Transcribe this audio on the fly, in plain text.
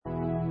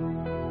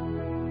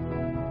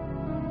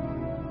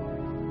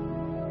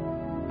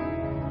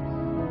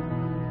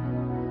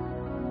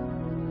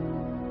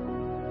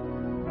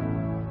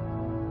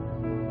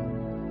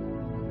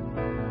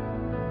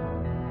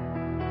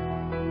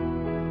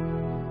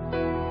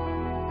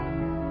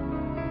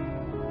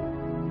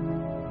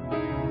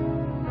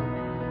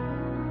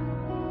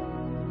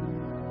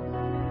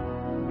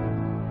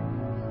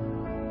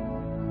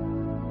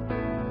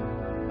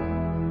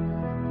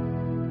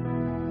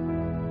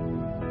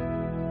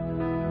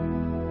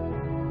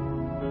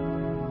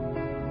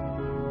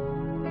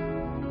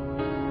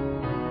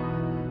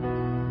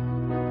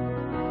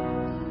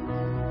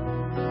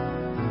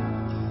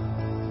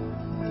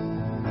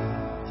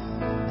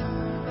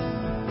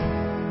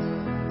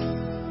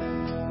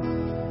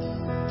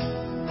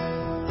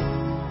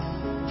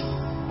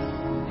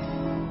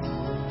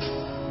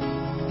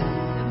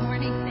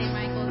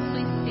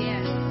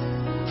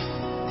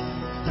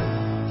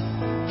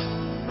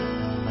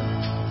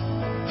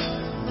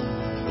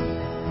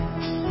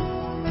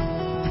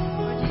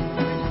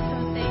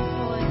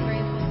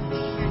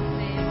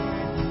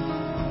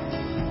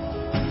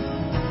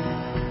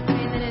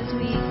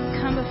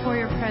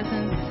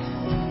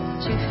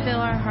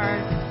our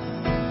hearts,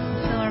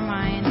 fill our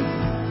minds,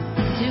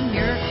 do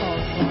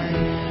miracles, Lord.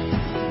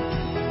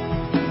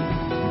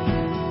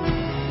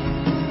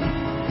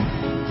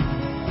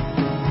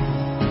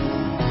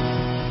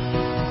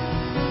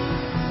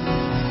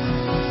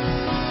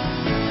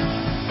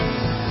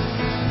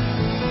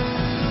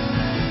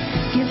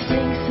 Give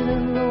thanks to the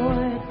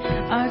Lord,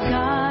 our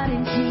God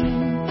and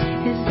King.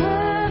 His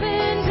love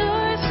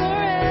endures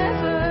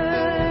forever.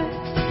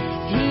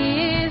 He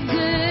is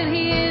good,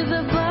 He is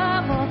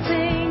above all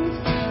things.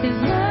 His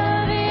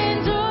love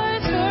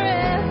endures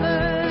forever.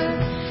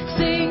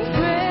 Sing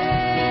praise,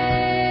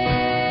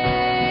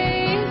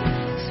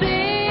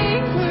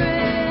 sing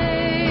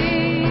praise,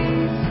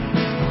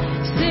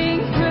 sing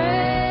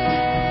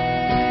praise,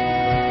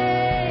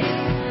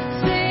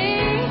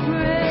 sing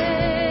praise.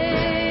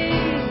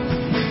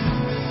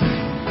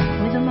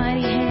 With a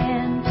mighty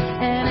hand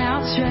and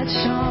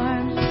outstretched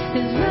arm,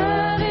 His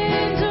love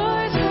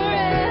endures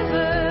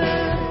forever.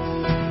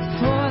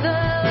 For the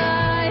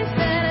life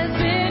that has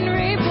been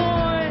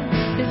reborn,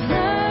 His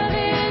love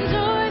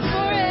endures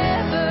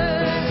forever.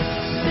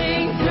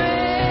 Sing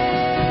praise,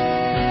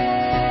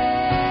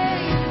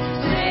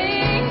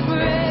 sing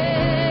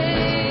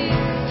praise,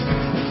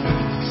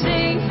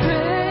 sing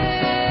praise,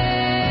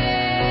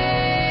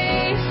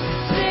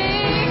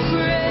 sing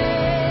praise.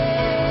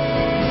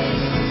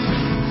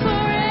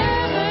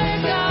 Forever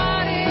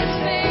God is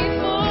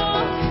faithful.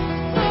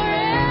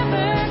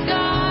 Forever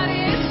God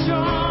is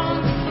strong.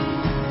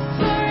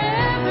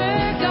 Forever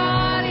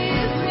God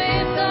is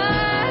with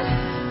us.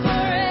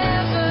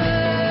 Forever.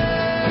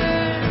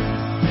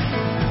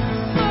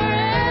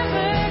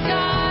 Forever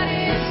God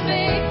is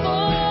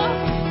faithful.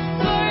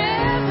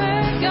 Forever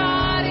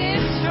God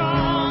is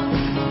strong.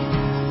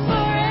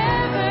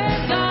 Forever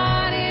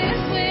God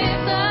is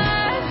with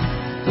us.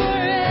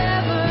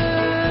 Forever.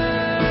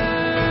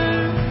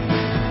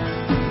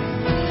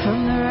 From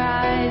the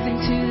rising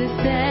to the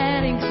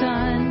setting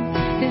sun,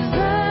 His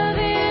love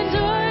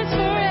endures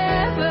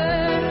forever.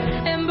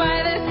 And by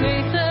the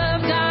grace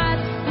of God,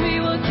 we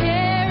will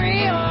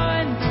carry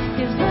on.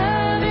 His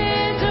love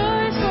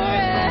endures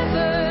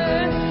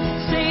forever.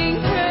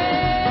 Sing praise,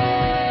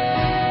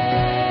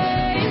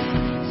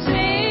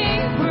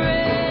 sing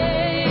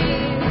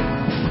praise,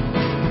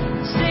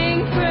 sing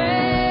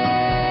praise,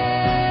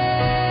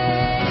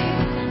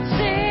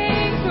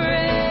 sing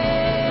praise.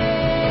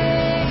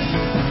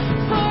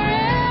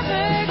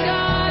 Forever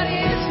God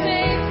is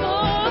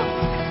faithful.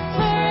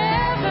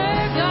 Forever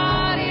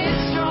God is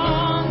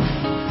strong.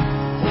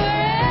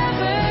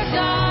 Forever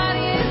God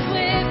is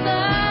with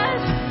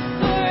us.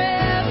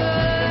 Forever.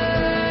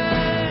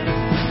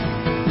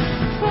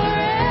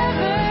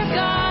 Forever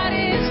God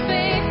is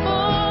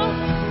faithful.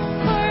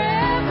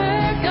 Forever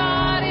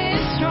God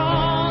is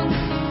strong.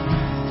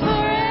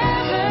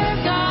 Forever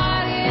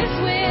God is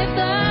with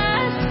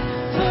us.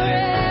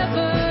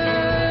 Forever.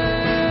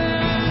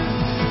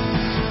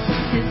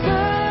 His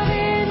love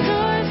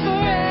endures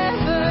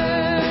forever.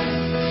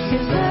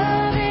 His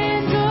love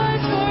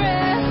endures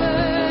forever.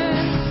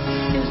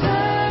 His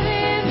love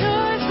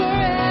endures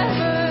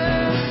forever.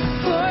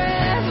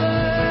 Forever.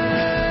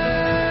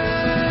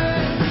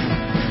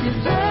 His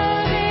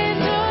love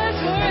endures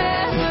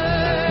forever.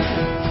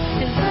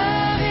 His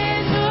love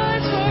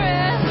endures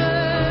forever.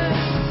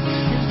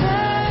 His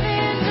love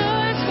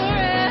endures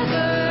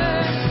forever.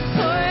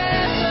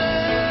 Forever.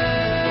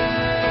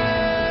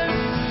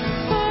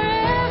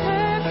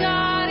 Forever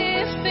God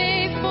is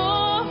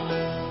faithful.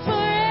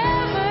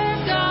 Forever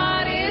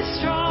God is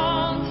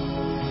strong.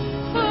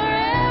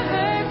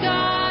 Forever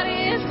God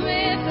is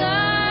with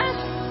us.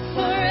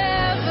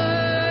 Forever.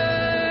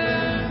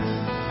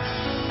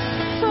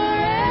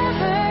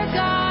 Forever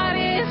God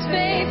is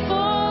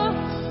faithful.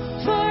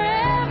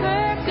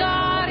 Forever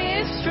God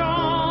is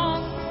strong.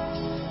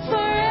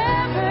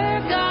 Forever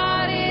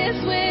God is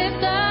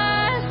with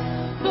us.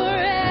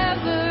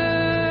 Forever.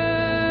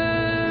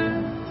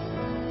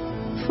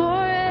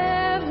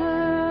 Forever.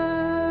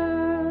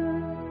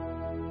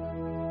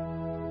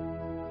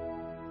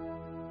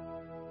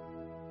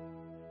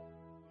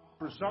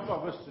 For some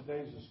of us,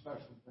 today's a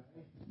special day.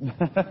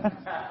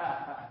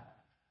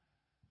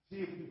 See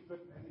if you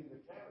fit any of the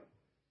categories.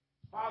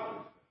 It's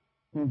Father's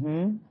Day.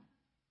 Mm-hmm.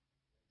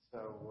 So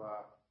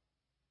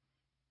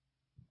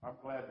I'm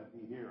glad to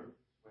be here. That's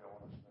the way I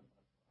want to spend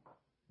my time.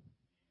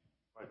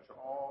 But you're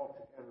all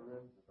together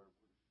into the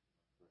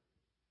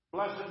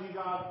Blessed be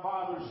God,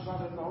 Father, Son,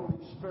 and the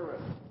Holy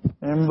Spirit.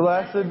 And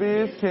blessed be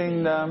His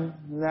kingdom,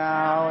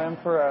 now and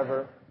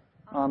forever.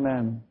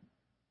 Amen.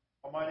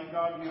 Almighty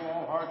God, to you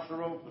all hearts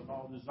are open,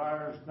 all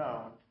desires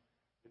known,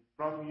 and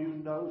from you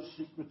no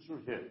secrets are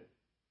hidden.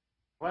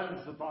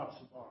 Cleanse the thoughts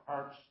of our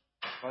hearts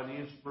by the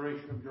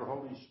inspiration of your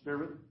Holy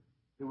Spirit,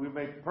 that we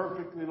may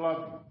perfectly love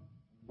you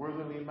and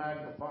worthily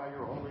magnify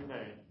your holy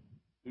name.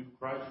 Through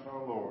Christ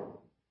our Lord.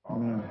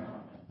 Amen.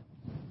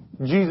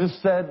 Jesus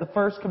said, the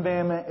first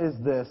commandment is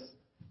this: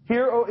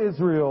 Hear, O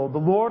Israel, the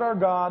Lord our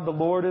God, the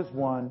Lord is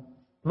one.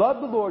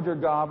 Love the Lord your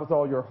God with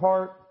all your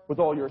heart, with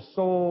all your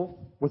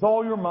soul, with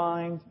all your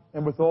mind,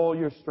 and with all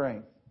your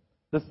strength.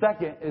 The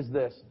second is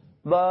this: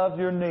 love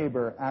your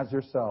neighbor as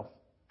yourself.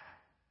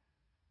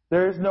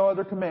 There is no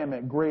other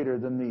commandment greater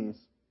than these.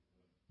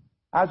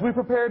 As we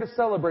prepare to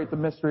celebrate the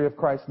mystery of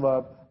Christ's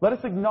love, let us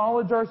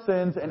acknowledge our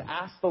sins and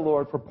ask the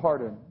Lord for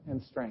pardon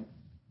and strength.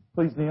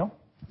 Please kneel.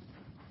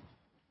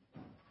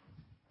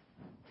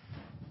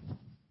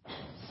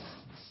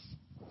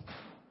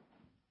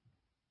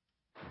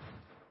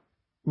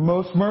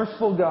 Most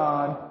merciful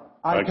God,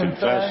 I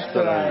confess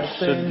that I have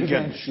sinned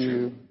against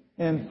you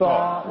in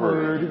thought,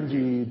 word, and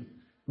deed,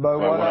 by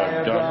what I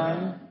have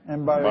done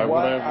and by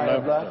what I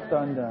have left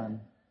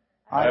undone.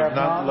 I have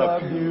not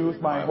loved you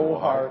with my whole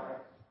heart.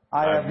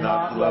 I have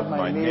not loved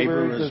my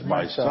neighbor as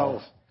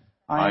myself.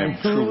 I am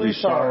truly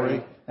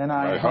sorry, and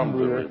I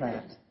humbly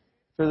repent.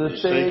 For the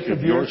sake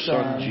of your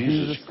Son,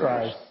 Jesus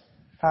Christ,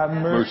 have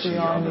mercy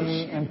on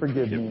me and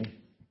forgive me,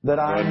 that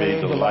I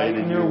may delight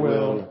in your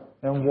will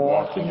and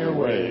walk in your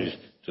ways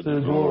to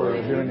the glory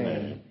of your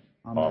name.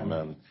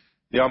 Amen.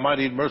 The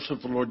Almighty and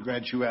merciful Lord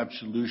grant you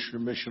absolution,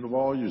 remission of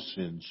all your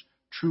sins,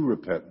 true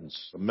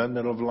repentance,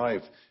 amendment of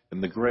life,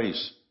 and the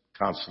grace,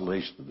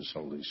 consolation of His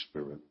Holy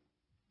Spirit.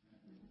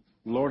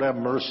 Lord, have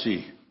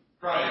mercy.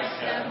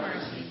 Christ, have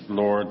mercy.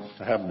 Lord,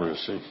 have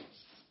mercy.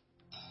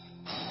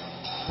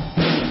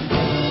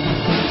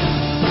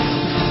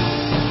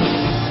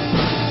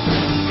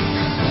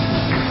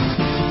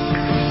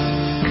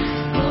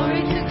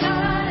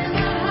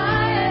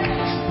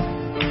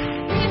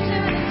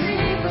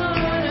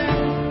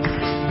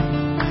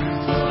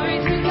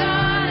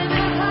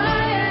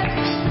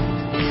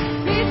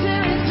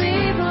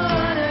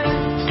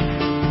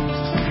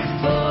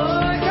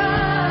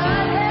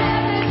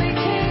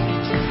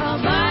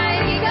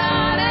 Almighty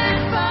God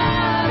and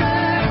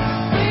Father,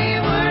 we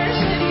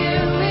worship you,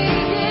 we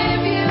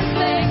give you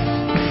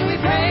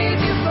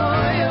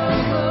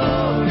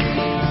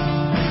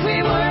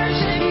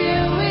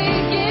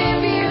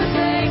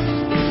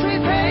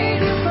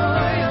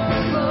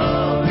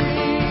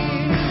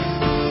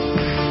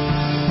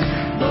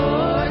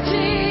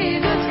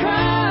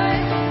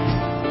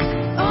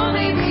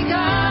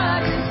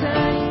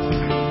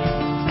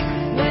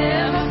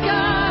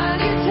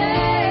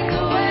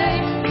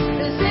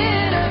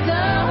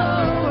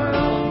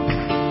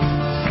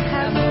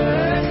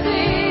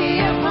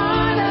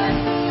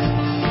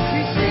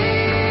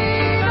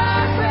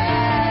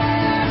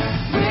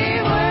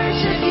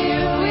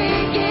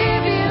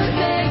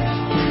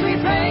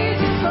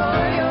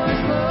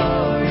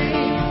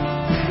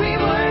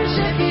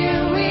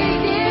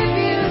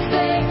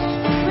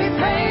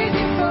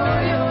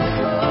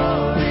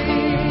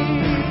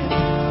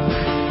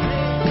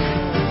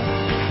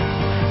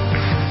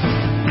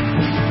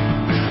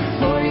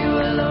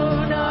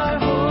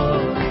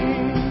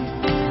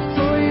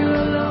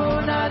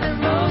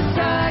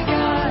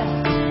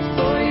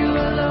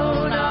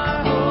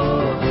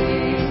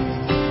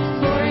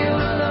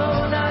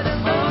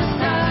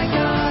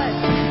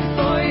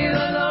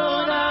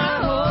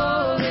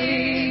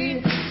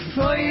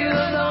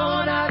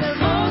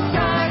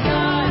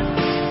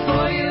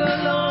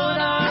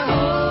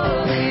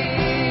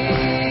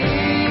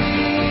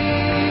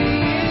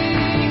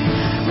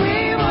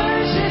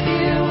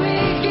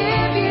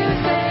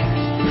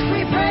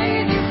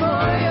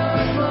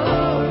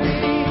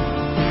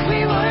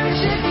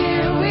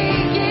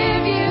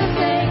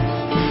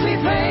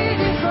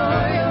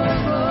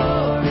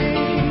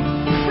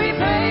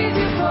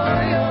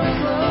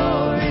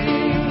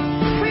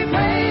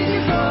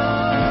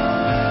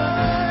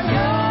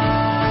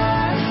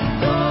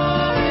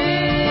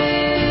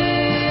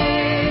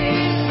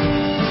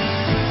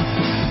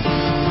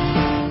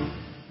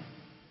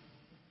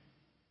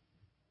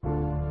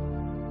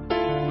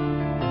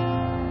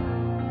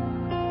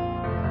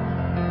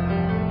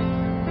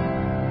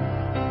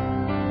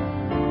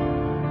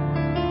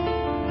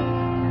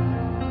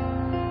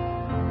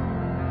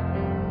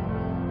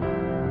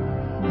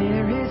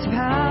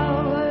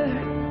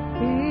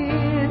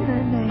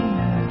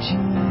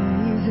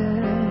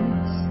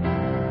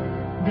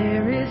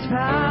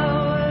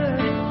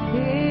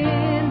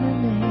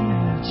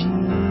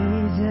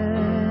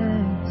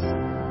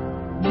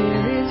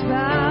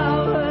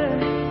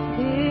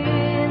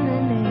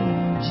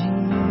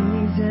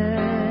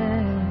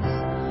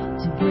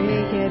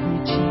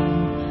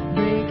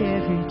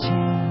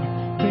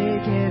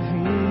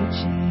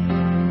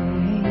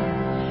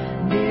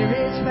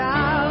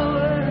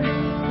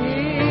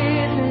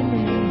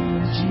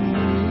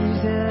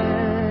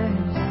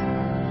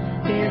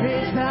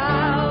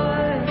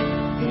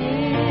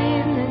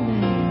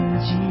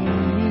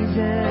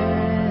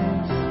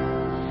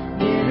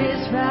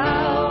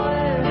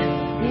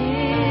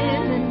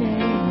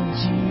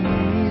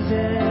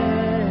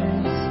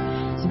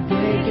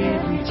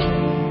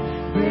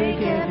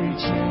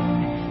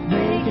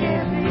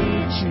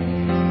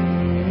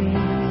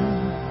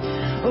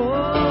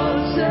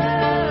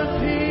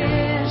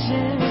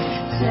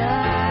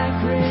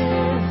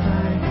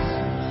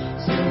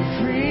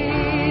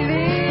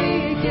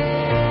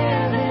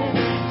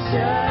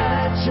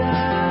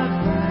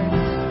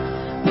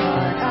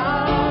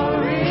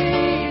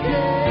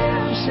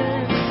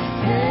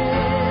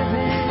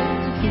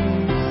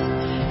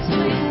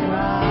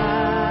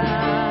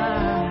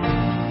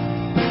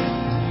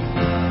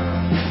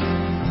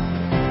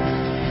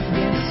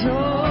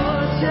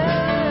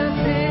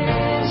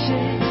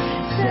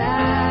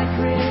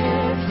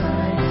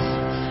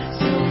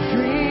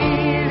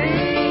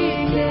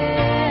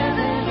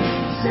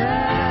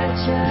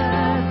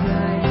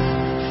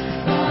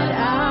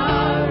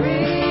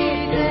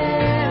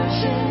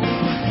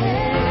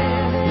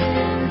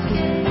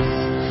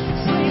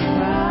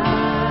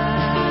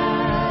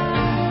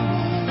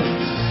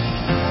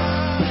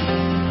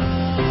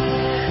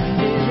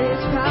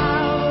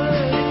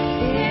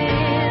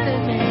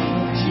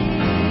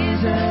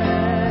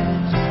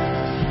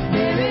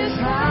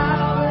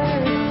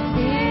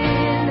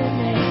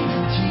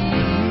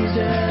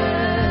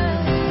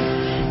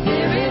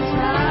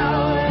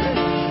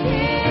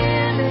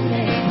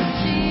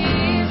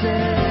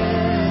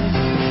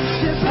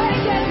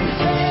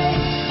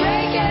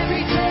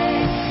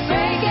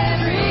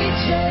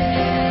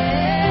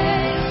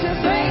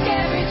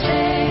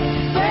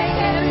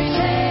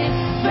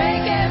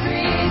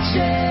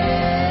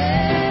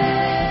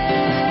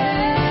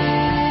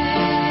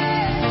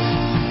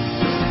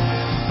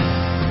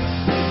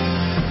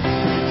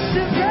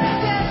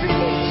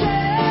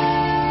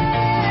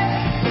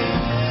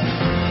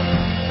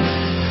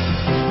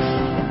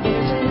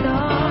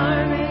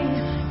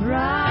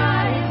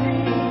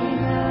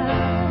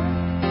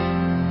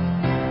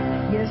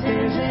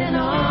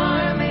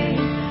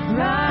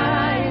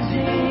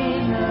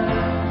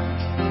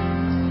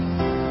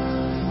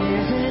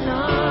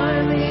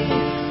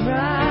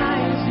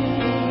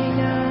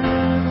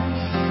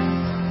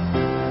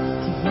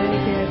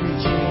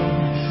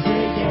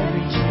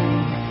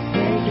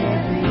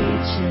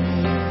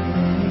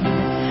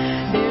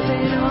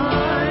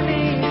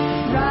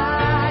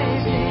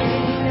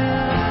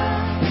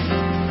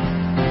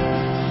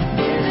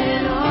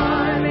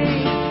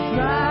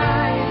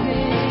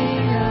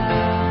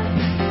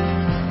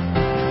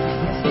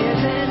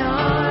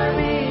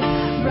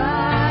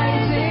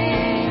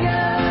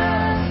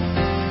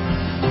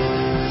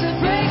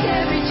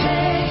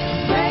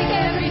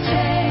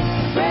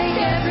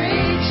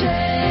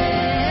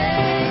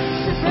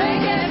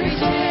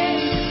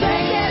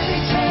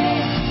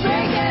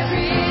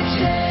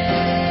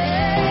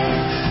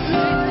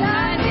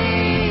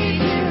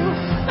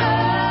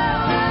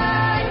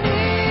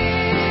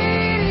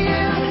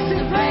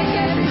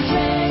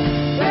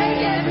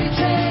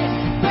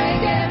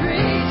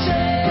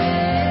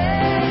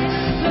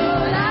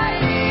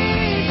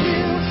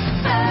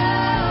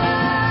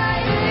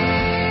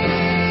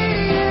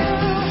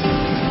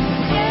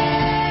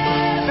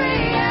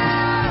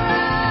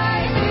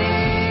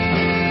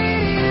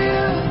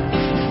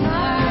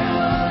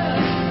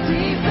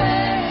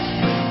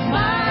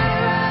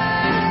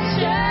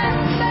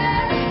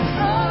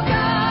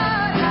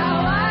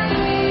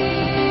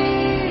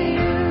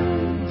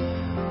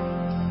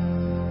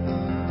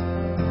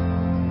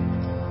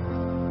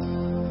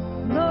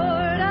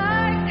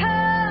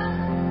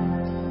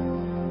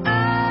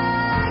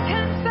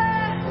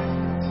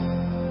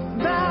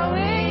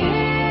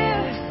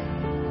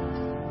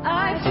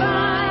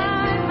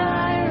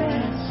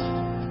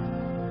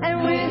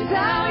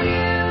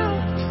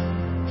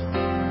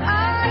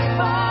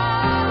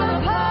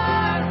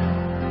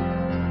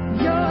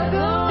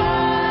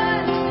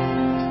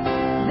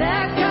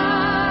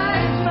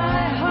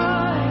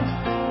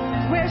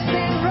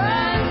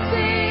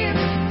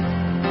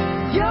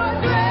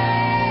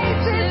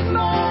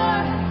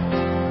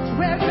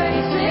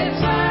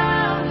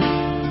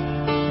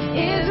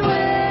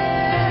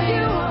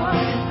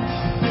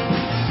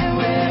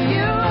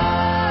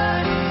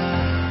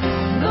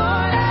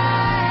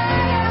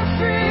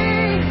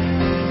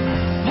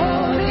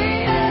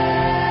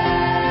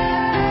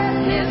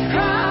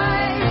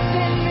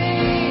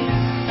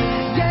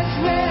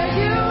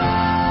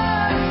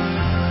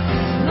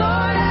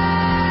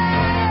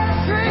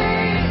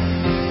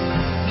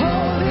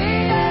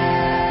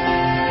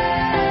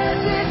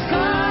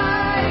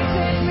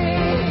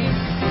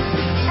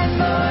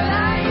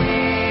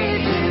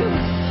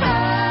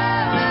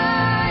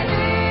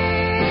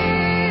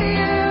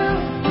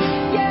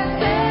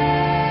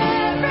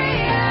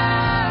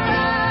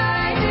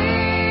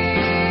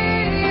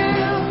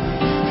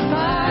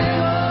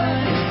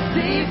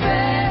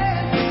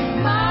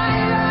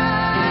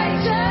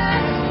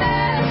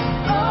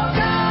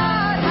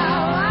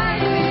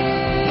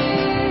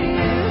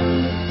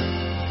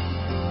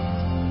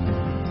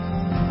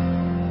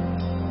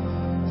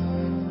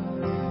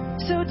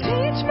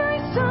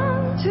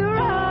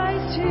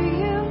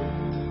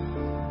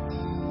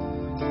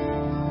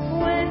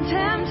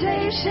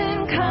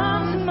temptation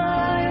comes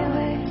my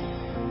way,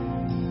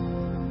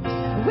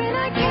 when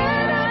I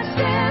cannot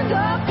stand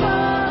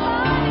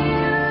upon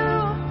you,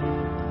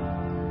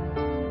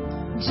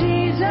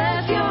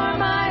 Jesus, you're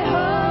my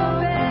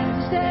hope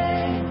and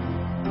stay.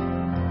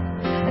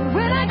 And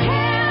when I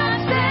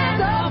cannot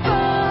stand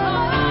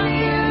upon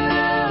you,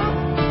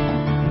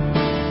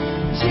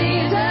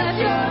 Jesus,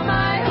 you're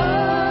my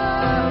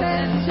hope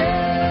and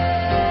stay.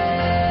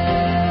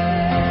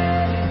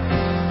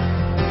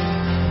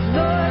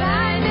 Lord,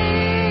 I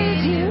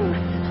need you.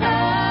 Oh,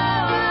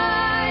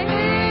 I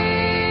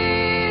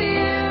need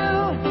you.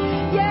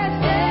 Yes,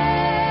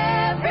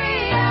 every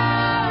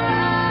hour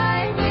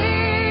I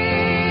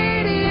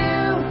need you.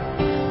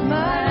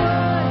 My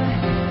Lord,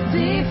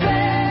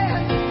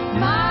 defend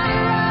my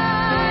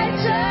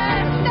righteousness.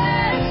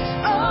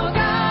 Oh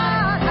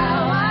God,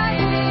 how I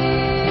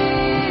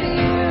need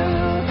you.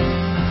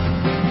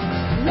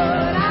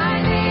 Lord,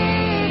 I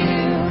need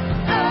you.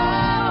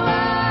 Oh,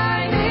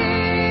 I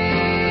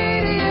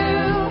need you.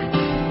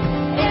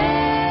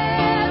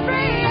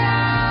 Every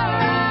hour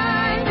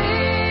I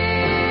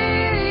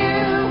need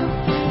you.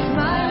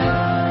 My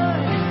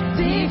Lord,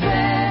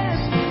 defend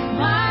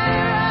my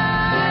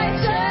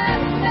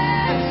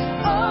righteousness.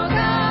 Oh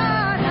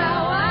God,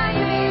 how I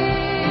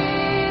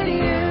need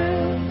you.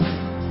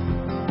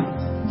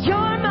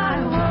 You're my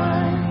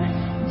one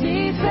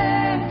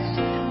defense,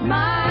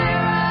 my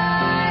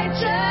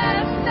righteousness.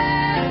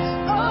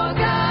 Oh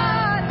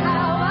God,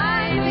 how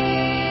I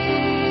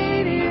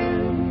need you.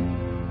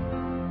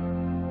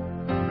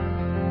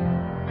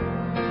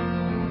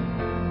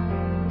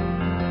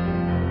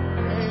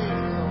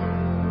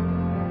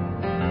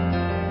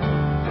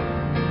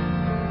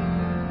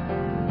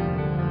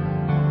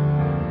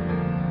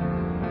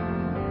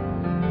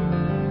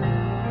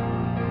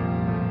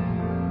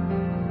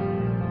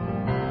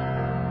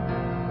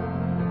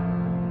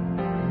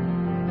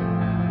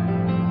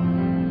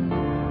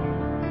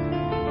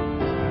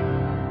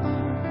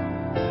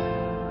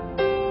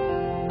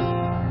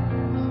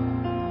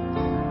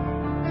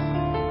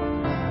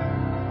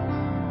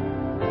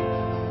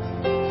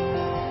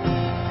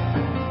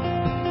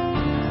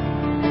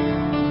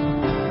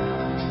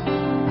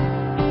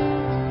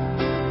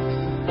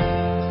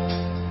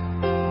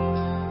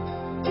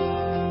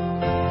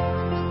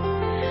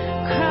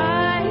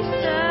 Christ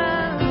the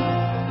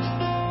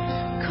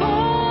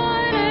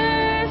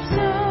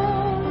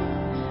cornerstone,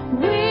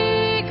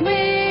 weak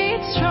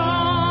made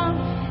strong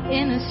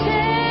in the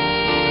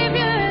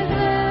Savior's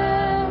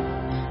love.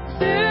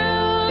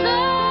 Through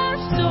the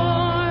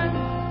storm,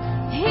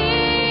 He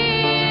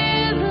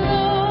is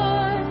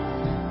Lord,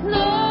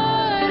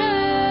 Lord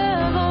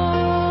of all.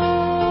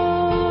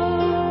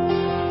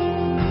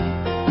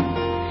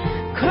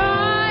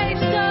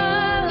 Christ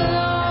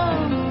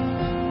alone,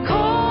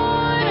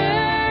 cornerstone,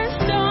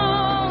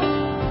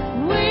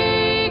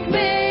 weak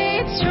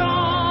made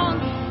strong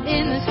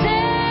in the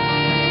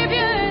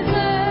Savior's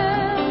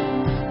love.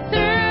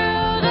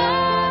 Through the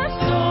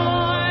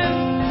storm,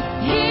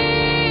 He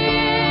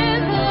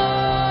is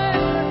Lord,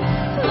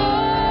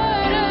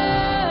 Lord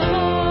of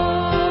all.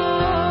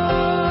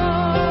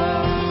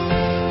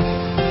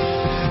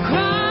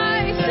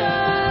 Christ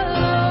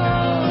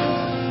alone,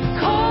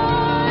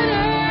 cornerstone,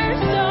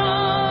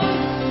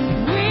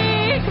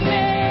 weak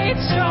made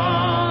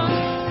strong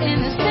in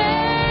the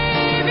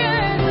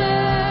Savior's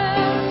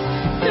love.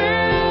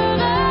 Through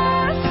the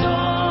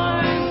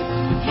storm,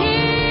 He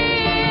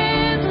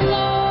is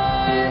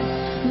Lord,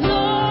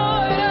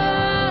 Lord of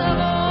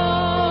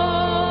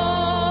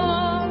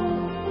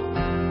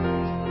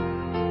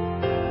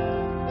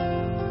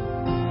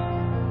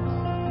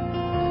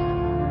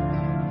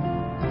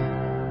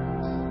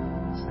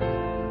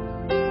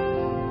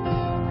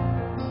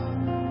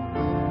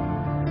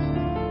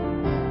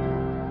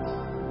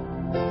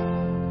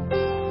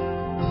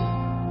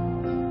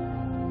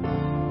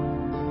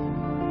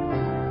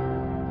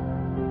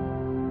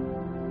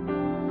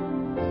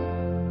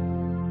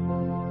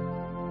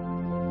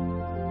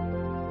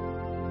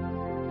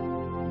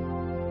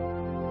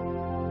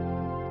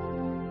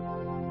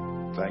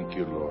Thank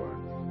you, Lord.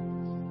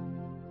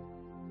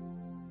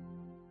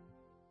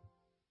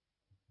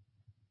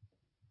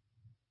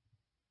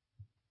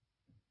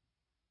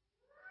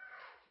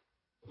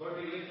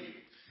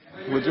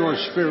 With your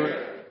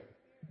spirit.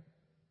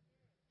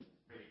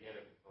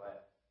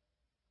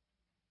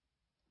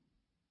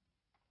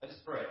 Let's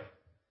pray.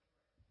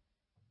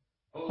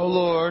 O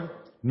Lord,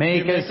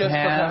 Make you us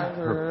have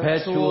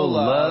perpetual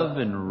love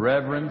and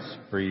reverence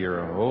for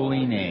your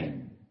holy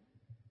name.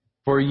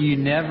 For you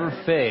never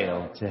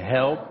fail to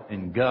help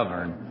and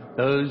govern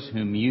those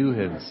whom you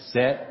have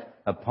set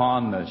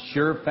upon the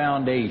sure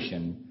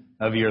foundation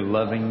of your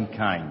loving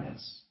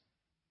kindness.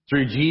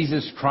 Through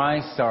Jesus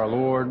Christ our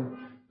Lord,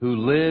 who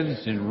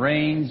lives and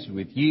reigns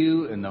with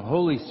you in the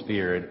Holy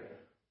Spirit,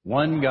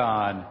 one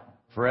God,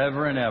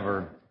 forever and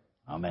ever.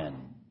 Amen.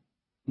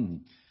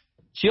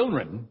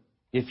 Children,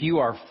 if you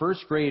are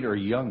first grade or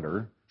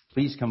younger,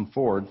 please come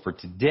forward, for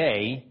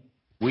today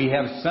we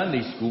have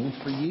Sunday school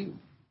for you.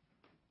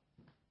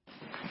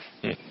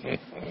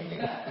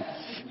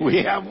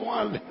 We have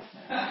one.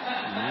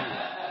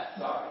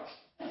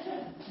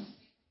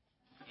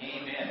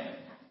 Amen.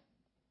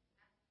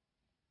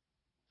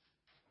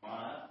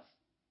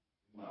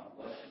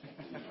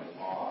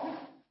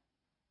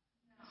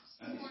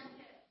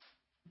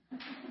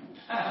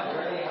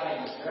 Where are they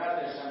hiding? They're out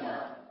there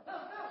somewhere.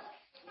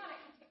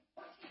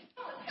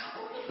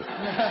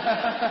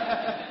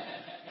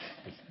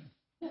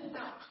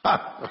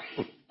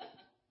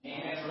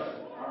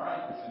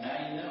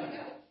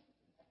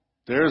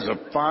 There's a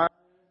fine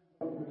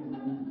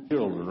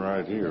children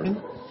right here.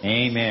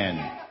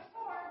 Amen.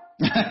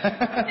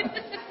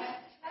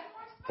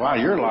 Wow,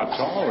 you're a lot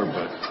taller,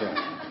 but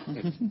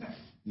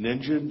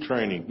ninja in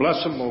training.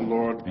 Bless them, O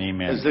Lord.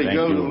 Amen. As they Thank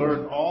go you, to Lord.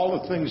 learn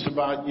all the things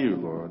about you,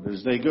 Lord.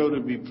 As they go to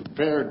be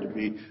prepared to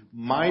be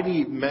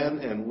mighty men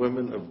and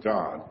women of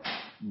God.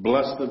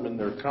 Bless them in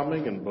their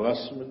coming and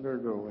bless them in their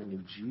going.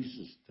 In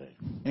Jesus'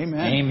 name.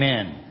 Amen.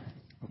 Amen.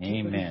 Okay,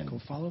 Amen. buddy,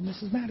 go follow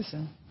Mrs.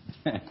 Madison.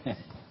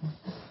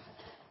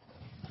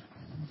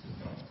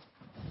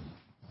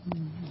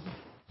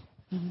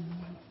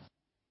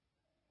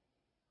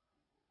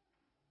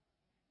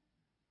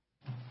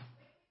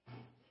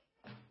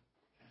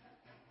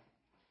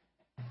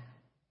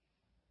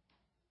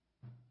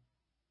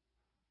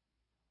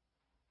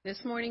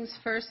 This morning's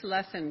first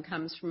lesson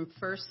comes from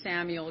 1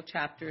 Samuel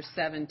chapter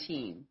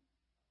 17,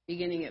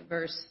 beginning at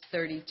verse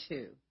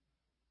 32.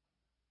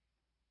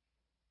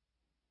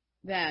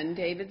 Then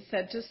David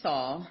said to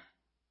Saul,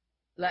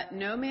 "Let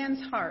no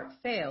man's heart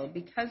fail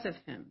because of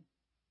him.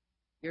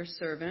 Your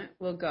servant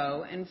will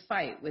go and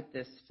fight with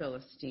this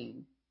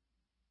Philistine."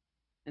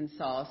 And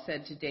Saul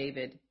said to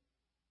David,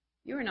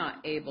 "You are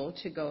not able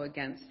to go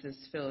against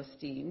this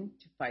Philistine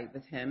to fight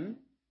with him,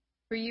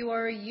 for you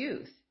are a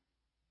youth,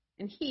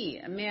 and he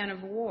a man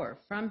of war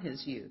from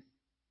his youth."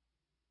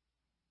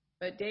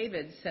 But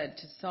David said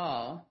to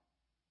Saul,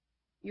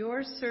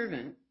 "Your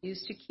servant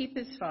used to keep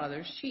his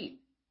father's sheep.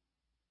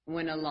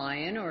 When a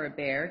lion or a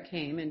bear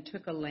came and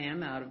took a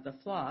lamb out of the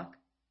flock,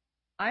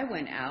 I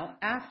went out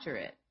after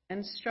it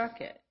and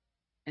struck it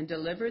and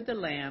delivered the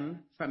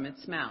lamb from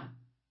its mouth.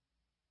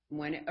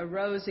 When it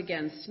arose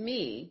against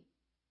me,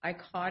 I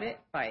caught it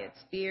by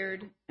its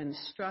beard and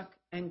struck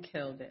and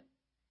killed it.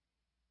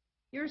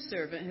 Your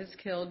servant has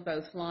killed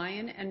both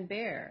lion and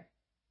bear,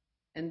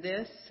 and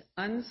this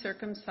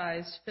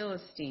uncircumcised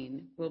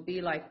Philistine will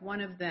be like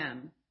one of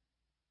them,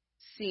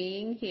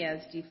 seeing he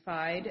has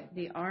defied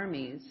the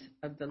armies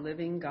of the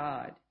living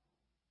God."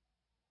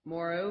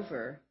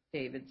 Moreover,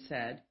 David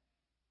said,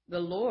 "The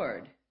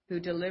Lord, who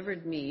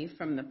delivered me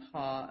from the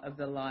paw of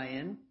the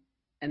lion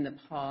and the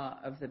paw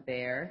of the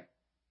bear,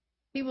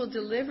 he will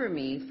deliver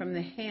me from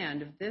the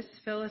hand of this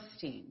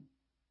Philistine."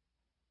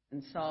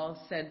 And Saul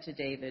said to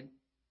David,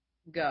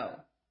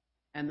 "Go,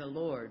 and the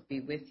Lord be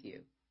with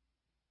you."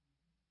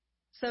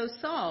 So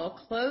Saul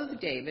clothed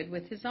David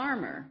with his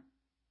armor,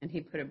 and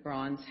he put a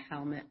bronze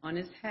helmet on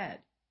his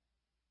head.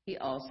 He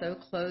also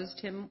clothed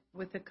him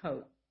with a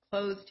coat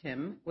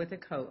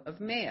of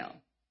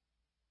mail.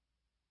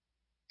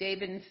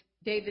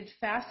 David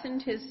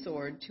fastened his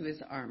sword to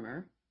his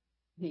armor,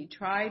 and he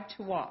tried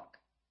to walk,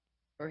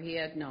 for he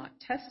had not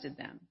tested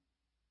them.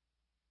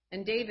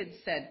 And David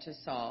said to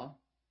Saul,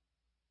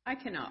 "I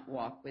cannot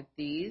walk with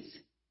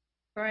these,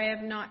 for I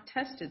have not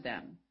tested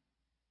them."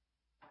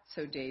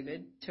 So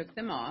David took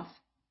them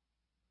off,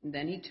 and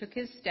then he took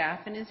his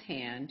staff in his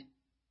hand,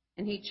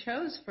 and he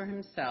chose for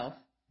himself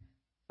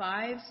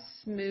 5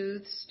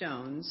 smooth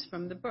stones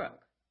from the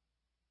brook,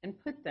 and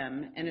put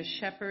them in a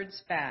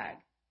shepherd's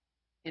bag,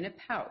 in a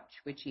pouch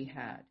which he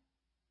had,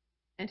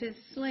 and his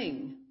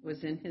sling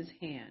was in his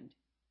hand.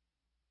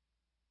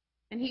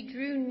 And he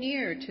drew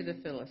near to the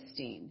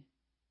Philistine.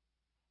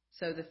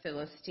 So the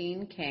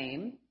Philistine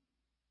came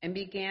and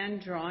began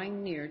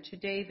drawing near to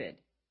David.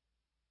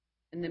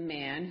 And the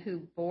man who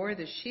bore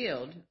the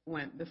shield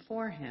went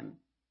before him.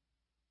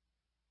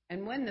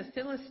 And when the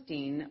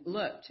Philistine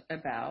looked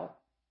about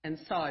and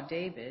saw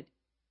David,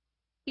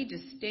 he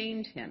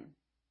disdained him,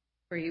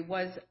 for he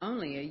was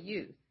only a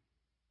youth,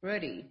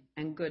 ruddy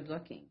and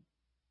good-looking.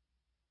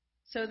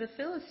 So the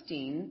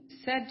Philistine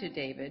said to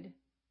David,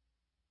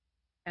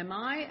 "Am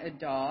I a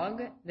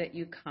dog that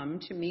you come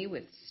to me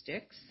with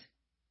sticks?"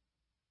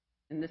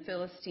 And the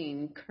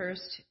Philistine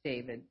cursed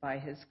David by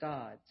his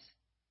gods.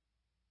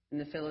 And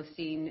the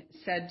Philistine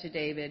said to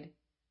David,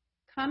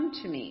 "Come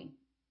to me,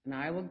 and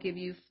I will give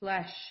you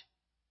flesh.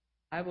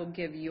 I will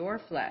give your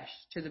flesh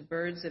to the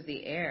birds of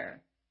the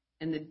air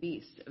and the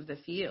beasts of the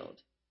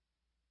field."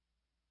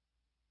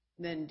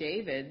 Then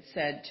David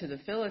said to the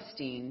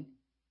Philistine,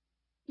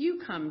 "You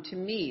come to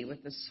me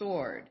with a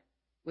sword,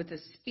 with a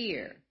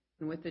spear,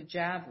 and with a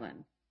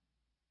javelin,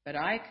 but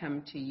I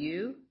come to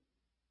you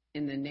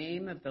in the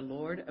name of the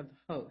Lord of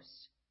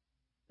hosts,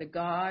 the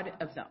God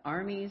of the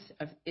armies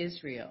of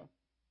Israel,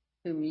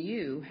 whom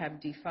you have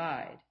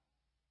defied.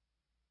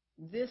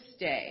 This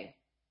day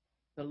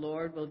the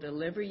Lord will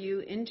deliver you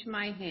into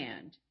my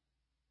hand,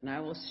 and I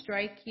will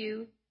strike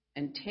you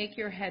and take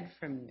your head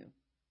from you."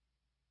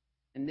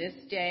 And this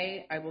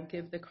day I will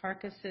give the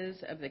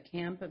carcasses of the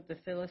camp of the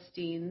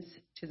Philistines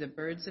to the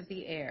birds of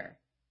the air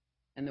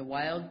and the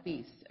wild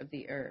beasts of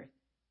the earth,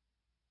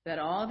 that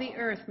all the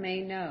earth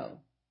may know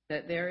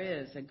that there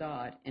is a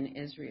God in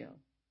Israel.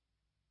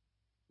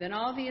 Then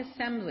all the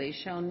assembly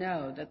shall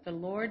know that the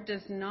Lord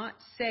does not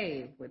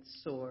save with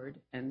sword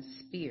and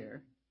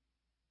spear,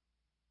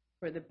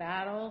 for the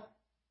battle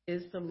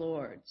is the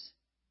Lord's,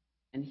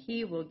 and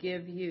he will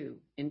give you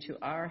into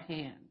our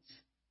hands.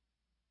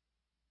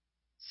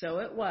 So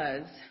it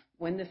was,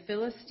 when the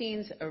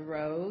Philistines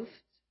arose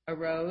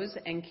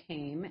and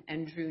came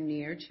and drew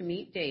near to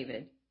meet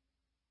David,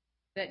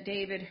 that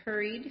David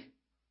hurried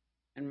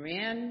and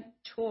ran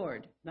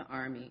toward the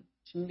army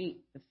to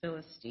meet the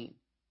Philistine.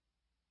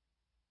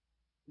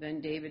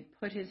 Then David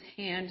put his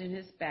hand in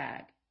his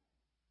bag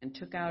and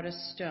took out a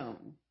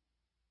stone,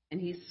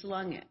 and he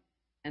slung it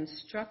and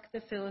struck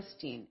the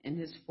Philistine in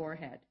his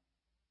forehead,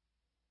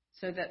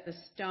 so that the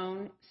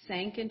stone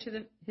sank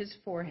into his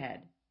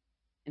forehead,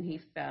 and he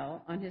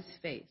fell on his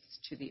face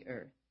to the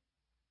earth.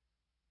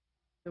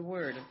 The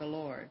word of the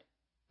Lord.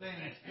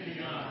 Thanks be to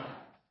God.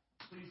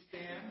 Please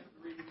stand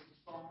for the reading of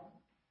the psalm.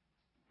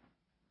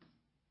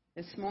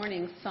 This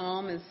morning's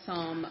psalm is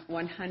Psalm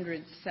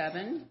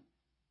 107,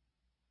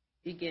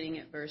 beginning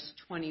at verse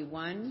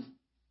 21.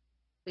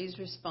 Please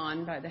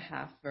respond by the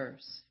half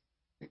verse.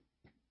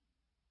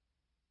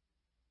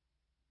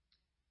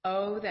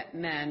 Oh, that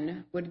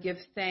men would give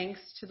thanks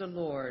to the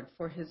Lord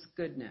for his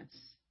goodness,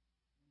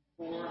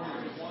 For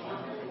his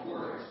wonderful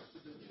works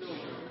to the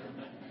children of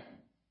men.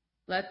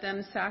 Let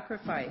them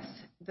sacrifice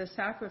the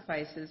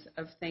sacrifices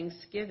of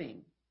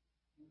thanksgiving.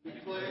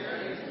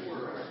 Declare his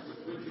works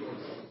with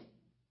rejoicing.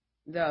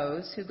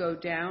 Those who go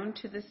down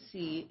to the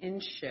sea in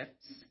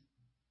ships,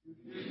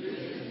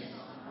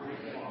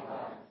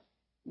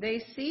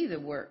 they see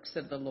the works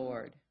of the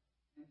Lord.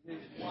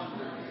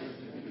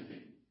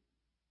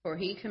 For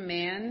he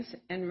commands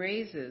and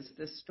raises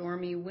the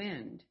stormy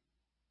wind.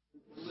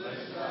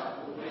 Lifts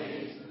up the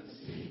waves of the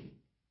sea.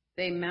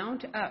 They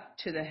mount up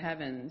to the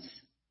heavens.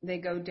 They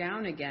go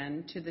down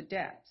again to the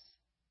depths.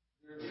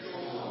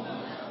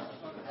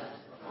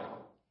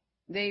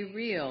 They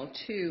reel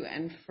to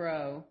and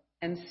fro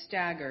and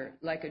stagger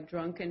like a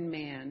drunken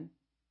man.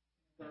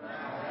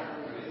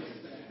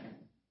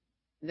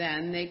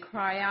 Then they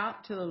cry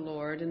out to the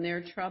Lord in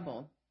their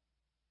trouble.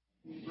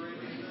 He brings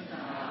them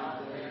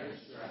out of their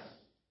distress.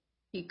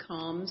 He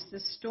calms the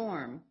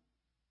storm.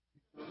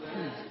 So that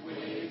its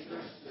waves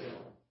are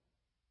still.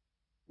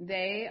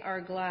 They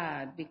are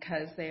glad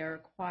because they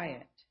are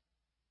quiet.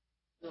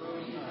 So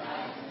he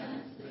guides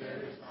them to their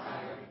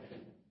retiring.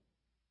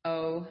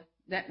 Oh,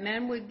 that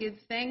men would give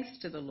thanks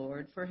to the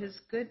Lord for his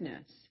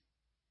goodness.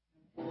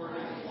 For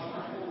his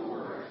wonderful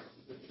works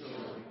to the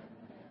children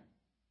of men.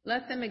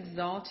 Let them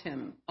exalt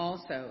him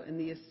also in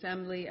the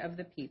assembly of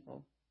the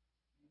people.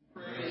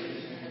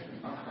 Praise him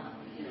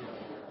among the earth.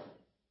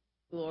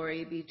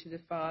 Glory be to the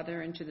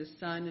Father, and to the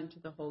Son, and to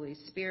the Holy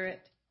Spirit.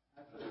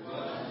 As it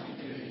was in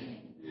the beginning,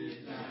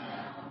 is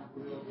now,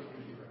 and will be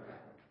forever.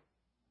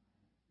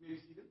 You may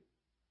be seated.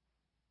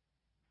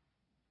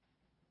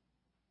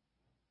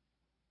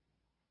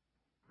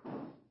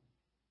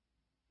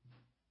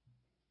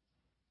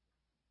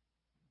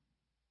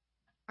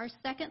 Our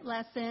second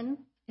lesson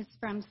is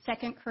from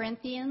 2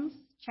 Corinthians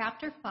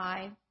chapter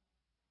 5,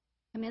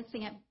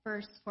 commencing at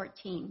verse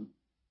 14.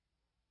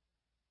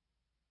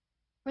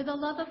 For the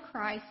love of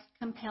Christ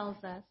compels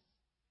us,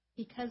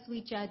 because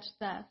we judge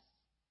thus,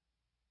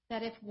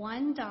 that if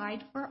one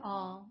died for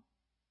all,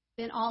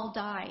 then all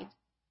died.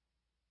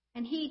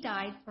 And he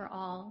died for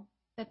all,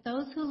 that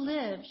those who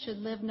live should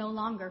live no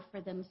longer for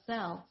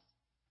themselves,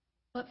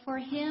 but for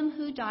him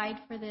who died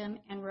for them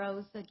and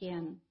rose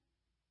again.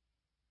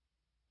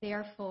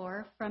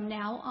 Therefore, from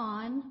now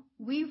on,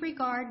 we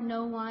regard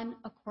no one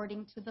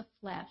according to the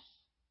flesh.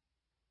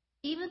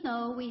 Even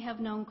though we have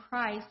known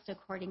Christ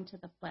according to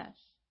the flesh,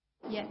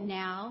 yet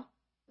now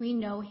we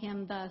know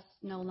him thus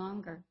no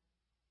longer.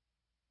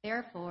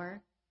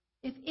 Therefore,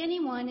 if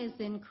anyone is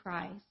in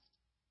Christ,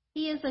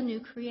 he is a new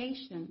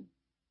creation.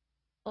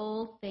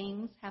 Old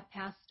things have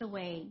passed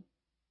away.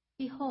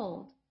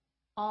 Behold,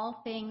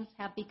 all things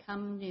have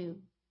become new.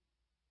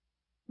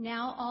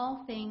 Now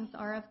all things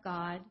are of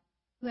God,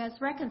 who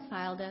has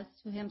reconciled us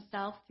to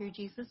himself through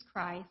Jesus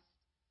Christ,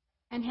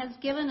 and has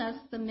given us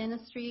the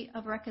ministry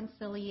of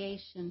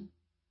reconciliation.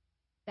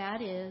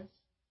 That is,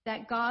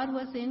 that God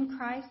was in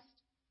Christ,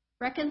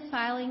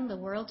 reconciling the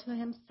world to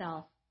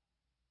himself,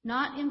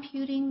 not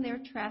imputing their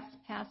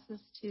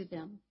trespasses to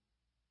them,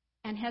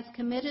 and has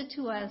committed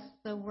to us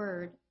the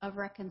word of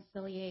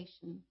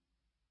reconciliation.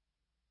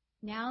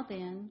 Now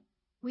then,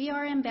 we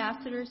are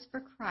ambassadors for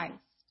Christ,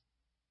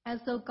 as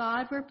though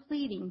God were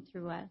pleading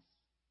through us.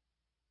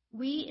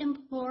 We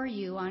implore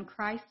you on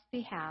Christ's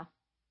behalf,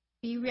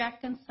 be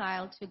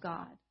reconciled to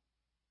God.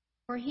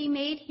 For he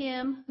made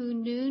him who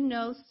knew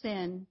no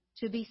sin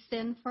to be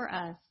sin for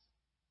us,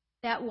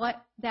 that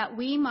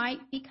we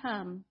might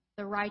become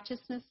the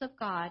righteousness of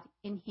God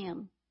in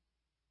him.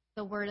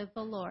 The word of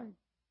the Lord.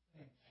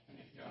 Thanks be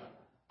to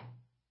God.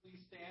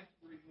 Please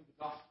reading of the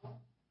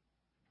Gospel.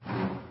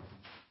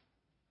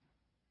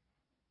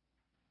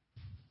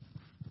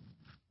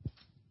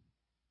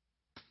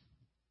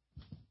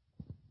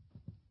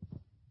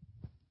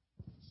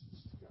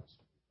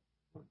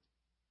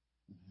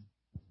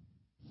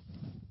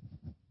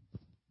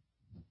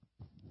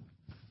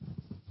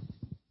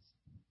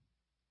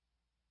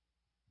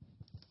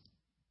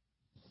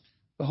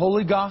 The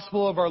Holy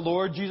Gospel of our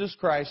Lord Jesus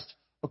Christ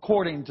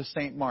according to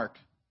St. Mark.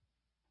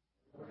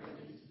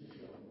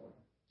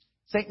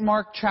 St.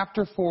 Mark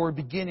chapter 4,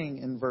 beginning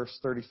in verse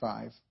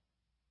 35.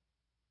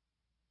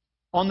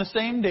 On the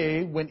same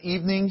day, when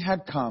evening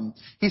had come,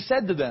 he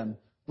said to them,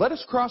 "Let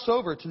us cross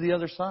over to the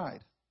other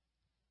side."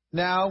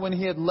 Now, when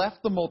he had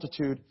left the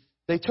multitude,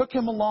 they took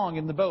him along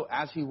in the boat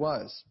as he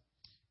was.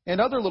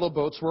 And other little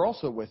boats were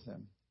also with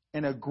him.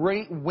 And a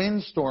great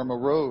windstorm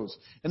arose,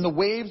 and the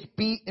waves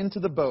beat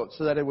into the boat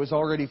so that it was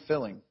already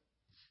filling.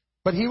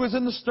 But he was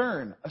in the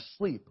stern,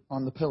 asleep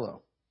on the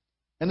pillow.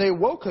 And they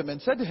woke him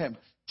and said to him,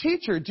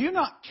 "Teacher, do you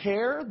not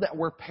care that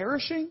we're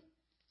perishing?"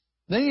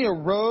 Then he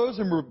arose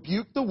and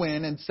rebuked the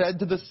wind and said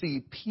to the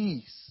sea,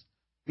 "Peace,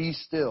 be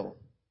still."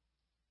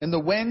 And the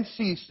wind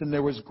ceased and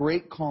there was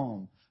great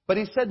calm. But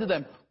he said to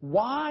them,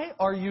 "Why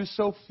are you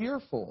so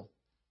fearful?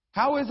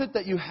 How is it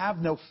that you have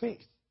no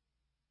faith?"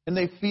 And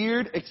they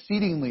feared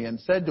exceedingly and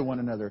said to one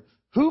another,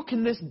 "Who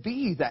can this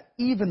be that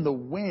even the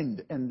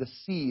wind and the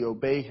sea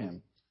obey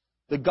him?"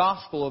 The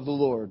Gospel of the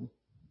Lord.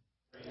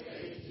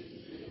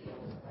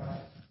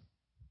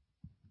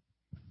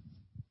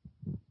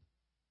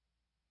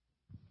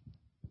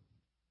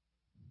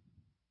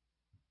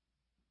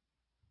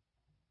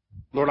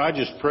 Lord, I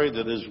just pray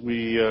that as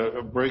we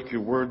break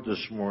your word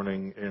this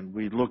morning and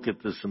we look at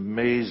this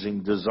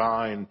amazing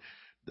design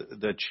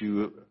that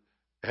you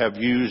have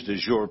used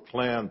as your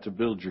plan to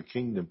build your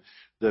kingdom,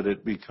 that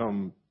it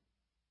become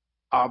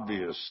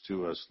obvious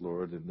to us,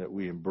 Lord, and that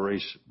we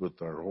embrace it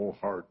with our whole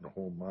heart and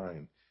whole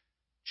mind. In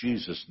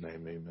Jesus'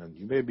 name, amen.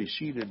 You may be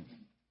seated.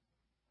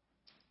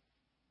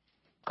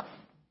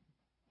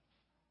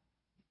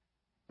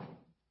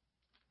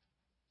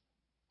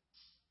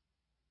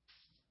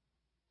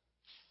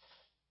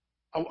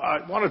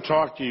 I want to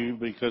talk to you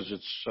because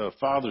it's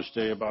Father's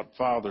Day about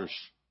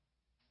fathers.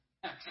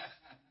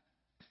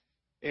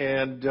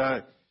 And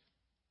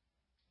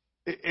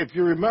if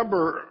you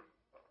remember,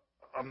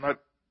 I'm not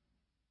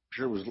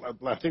sure it was,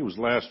 I think it was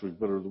last week,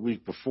 but or the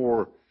week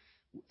before,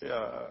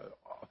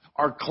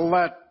 our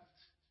Colette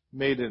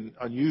made an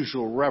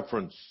unusual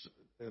reference,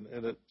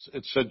 and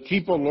it said,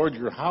 "Keep, O Lord,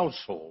 your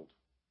household,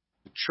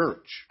 the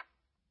church,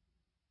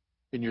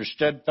 in your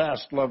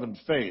steadfast love and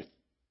faith,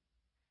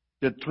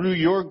 that through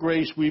your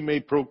grace we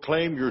may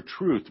proclaim your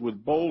truth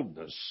with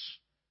boldness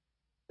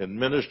and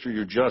minister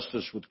your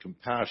justice with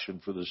compassion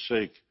for the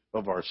sake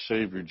of our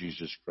Savior,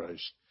 Jesus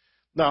Christ."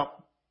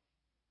 Now,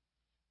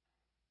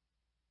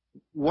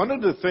 one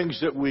of the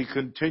things that we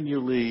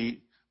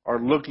continually are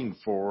looking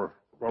for,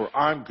 or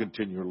I'm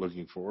continually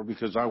looking for,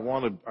 because I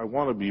want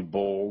to be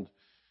bold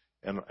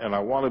and I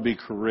want to be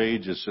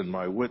courageous in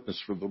my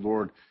witness for the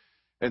Lord.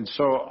 And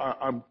so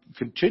I'm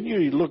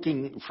continually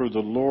looking for the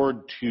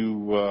Lord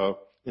to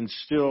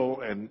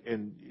instill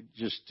and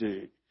just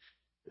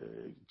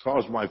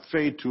cause my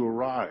faith to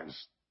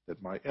arise, that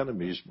my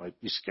enemies might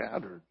be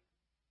scattered.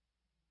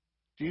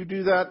 Do you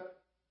do that?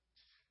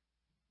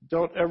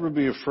 Don't ever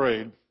be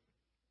afraid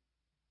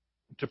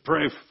to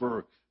pray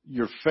for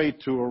your faith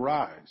to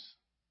arise.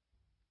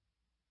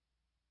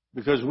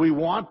 Because we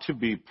want to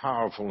be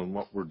powerful in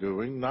what we're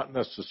doing, not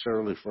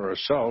necessarily for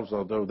ourselves,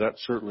 although that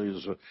certainly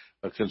is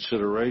a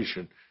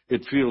consideration.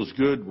 It feels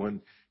good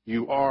when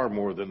you are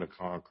more than a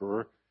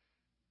conqueror.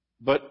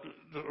 But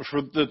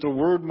that the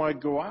word might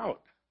go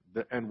out,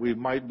 and we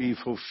might be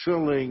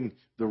fulfilling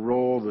the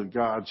role that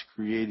God's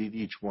created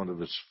each one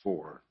of us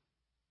for.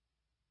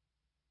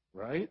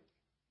 Right?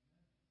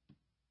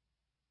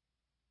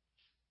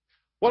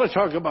 I want to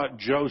talk about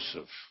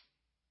Joseph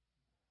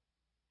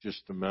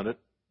just a minute.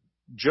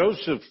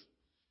 Joseph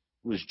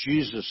was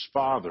Jesus'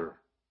 father.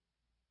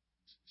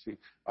 See,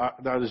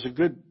 now there's a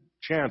good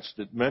chance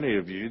that many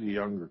of you, the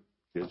younger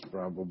kids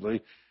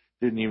probably,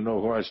 didn't even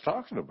know who I was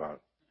talking about.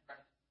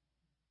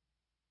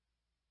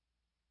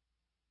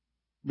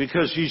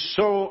 Because he's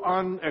so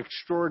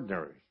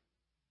unextraordinary.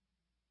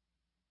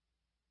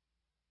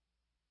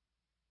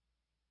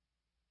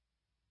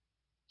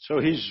 So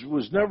he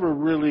was never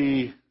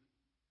really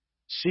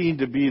seen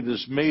to be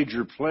this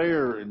major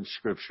player in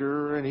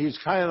Scripture, and he's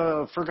kind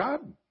of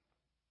forgotten.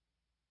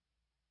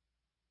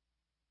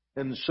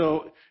 And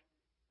so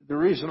the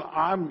reason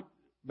I'm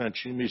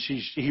mentioning him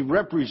is he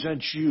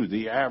represents you,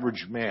 the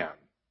average man,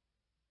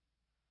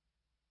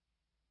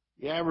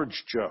 the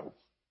average Joe,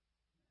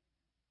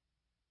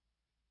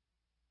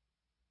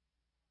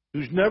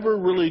 who's never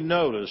really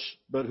noticed,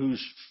 but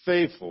who's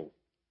faithful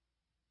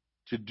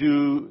to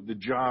do the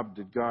job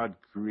that God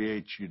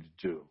creates you to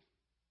do.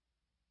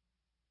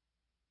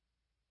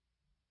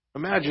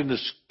 Imagine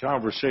this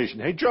conversation.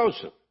 "Hey,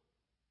 Joseph,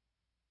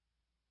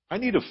 I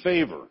need a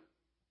favor.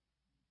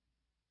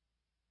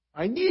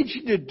 I need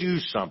you to do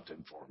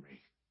something for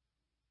me."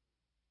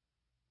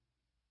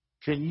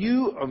 Can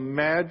you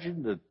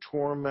imagine the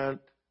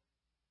torment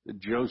that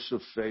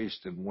Joseph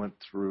faced and went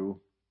through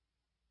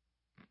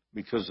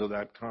because of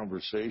that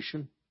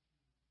conversation?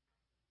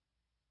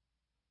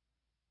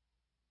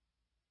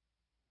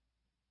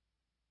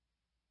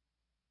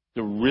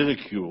 The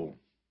ridicule.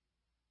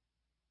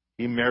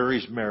 He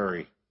marries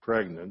Mary,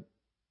 pregnant.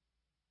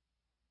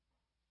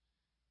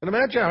 And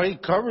imagine how he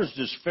covers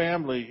this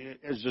family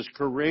as this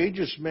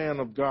courageous man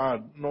of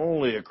God, and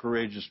only a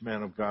courageous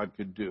man of God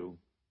could do.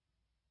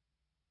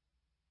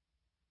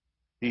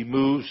 He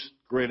moves,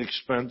 great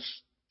expense,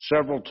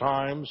 several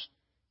times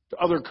to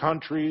other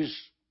countries.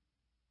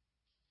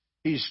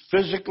 He's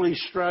physically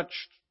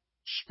stretched,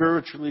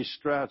 spiritually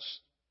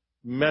stressed,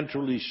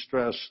 mentally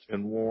stressed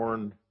and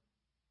worn.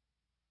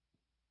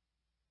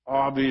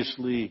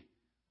 Obviously,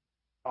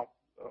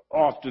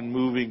 often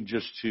moving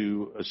just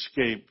to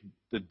escape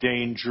the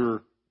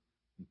danger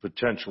and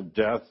potential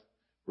death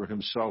for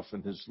himself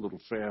and his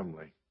little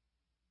family.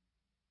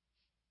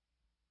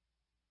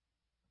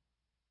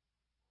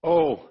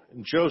 Oh,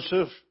 and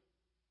Joseph,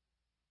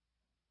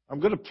 I'm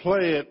going to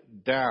play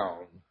it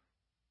down.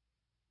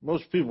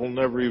 Most people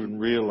never even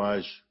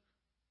realize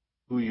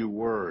who you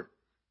were.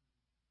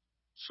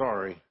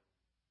 Sorry.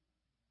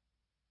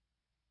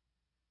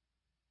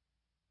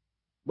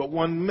 But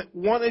when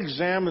one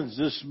examines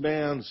this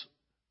man's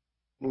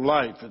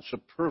life, it's a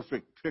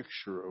perfect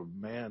picture of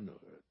manhood,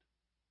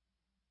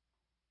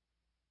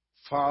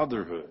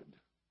 fatherhood,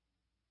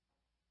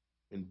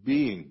 and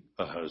being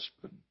a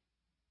husband.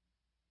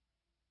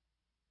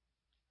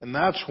 And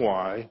that's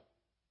why,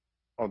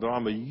 although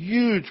I'm a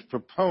huge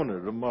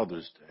proponent of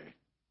Mother's Day,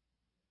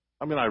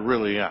 I mean, I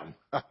really am.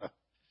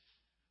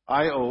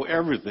 I owe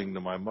everything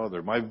to my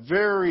mother. My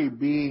very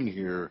being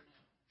here.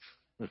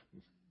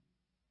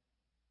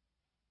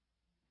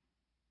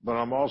 But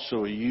I'm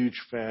also a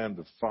huge fan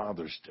of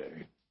Father's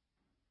Day.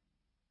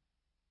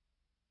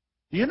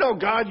 You know,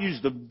 God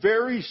used the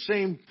very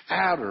same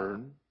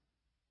pattern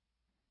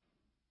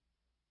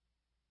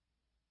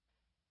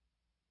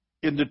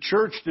in the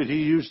church that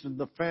He used in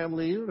the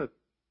family unit.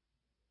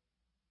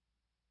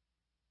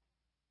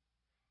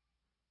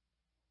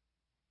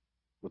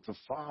 With the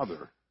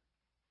father.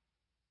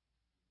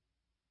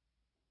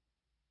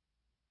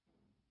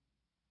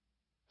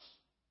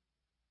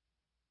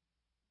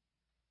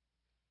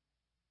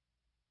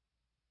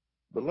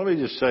 But let me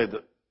just say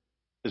that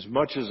as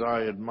much as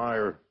I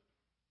admire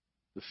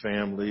the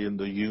family and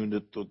the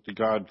unit that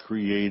God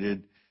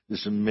created,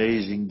 this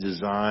amazing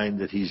design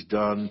that He's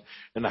done,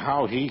 and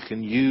how He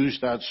can use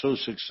that so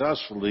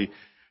successfully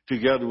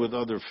together with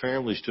other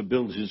families to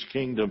build His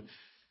kingdom,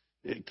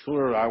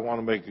 I want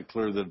to make it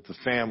clear that the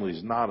family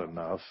is not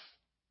enough.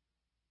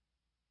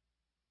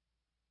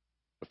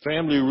 A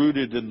family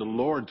rooted in the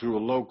Lord through a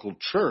local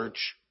church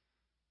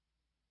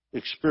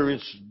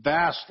experiences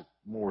vast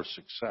more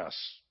success.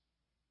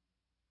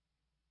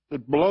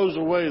 It blows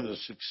away the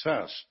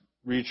success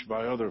reached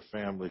by other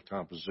family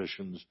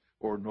compositions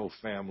or no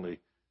family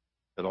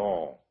at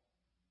all.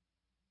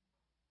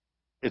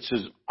 It's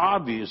as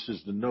obvious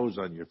as the nose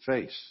on your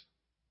face.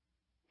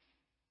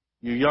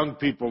 You young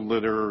people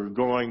that are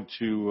going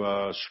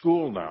to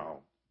school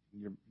now,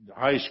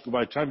 high school,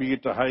 by the time you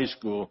get to high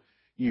school,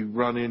 you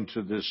run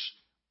into this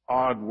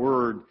odd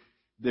word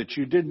that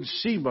you didn't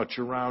see much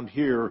around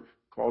here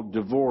called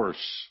divorce.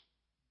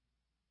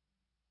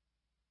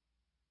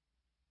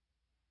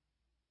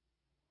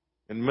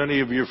 And many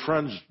of your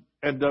friends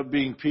end up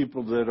being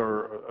people that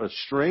are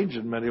estranged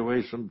in many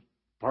ways from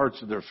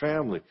parts of their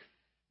family.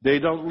 They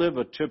don't live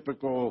a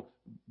typical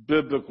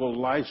biblical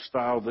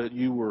lifestyle that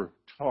you were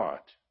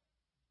taught.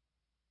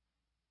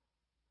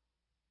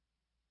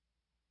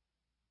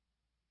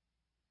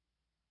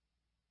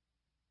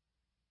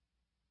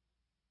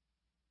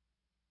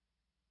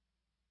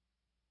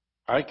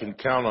 I can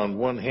count on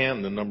one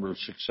hand the number of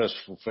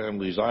successful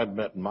families I've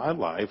met in my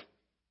life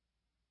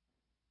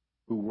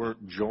who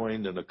weren't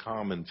joined in a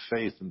common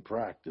faith and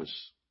practice.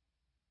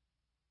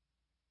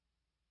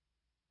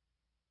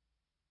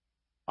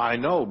 I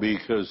know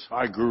because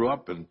I grew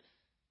up and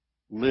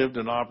lived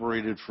and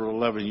operated for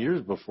 11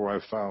 years before I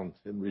found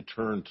and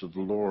returned to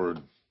the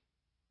Lord.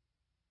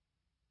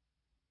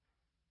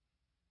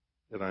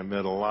 And I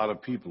met a lot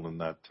of people in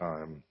that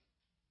time.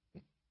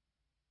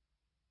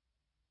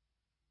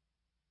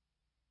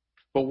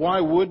 But why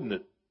wouldn't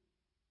it?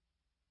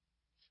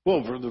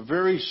 Well, for the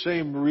very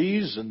same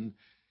reason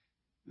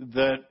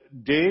that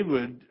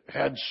David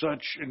had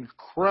such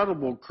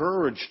incredible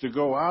courage to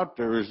go out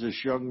there as this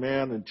young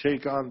man and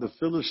take on the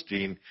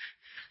Philistine.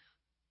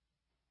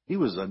 He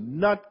was a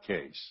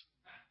nutcase.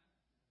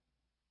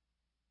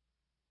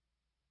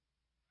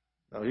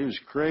 Now, he was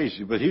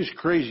crazy, but he was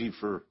crazy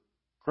for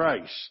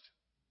Christ.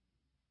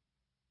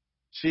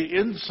 See,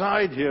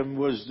 inside him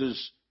was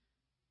this,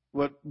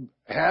 what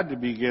had to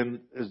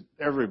begin as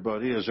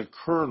everybody, as a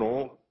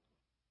kernel,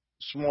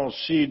 small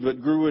seed,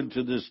 but grew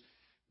into this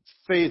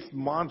faith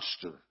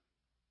monster.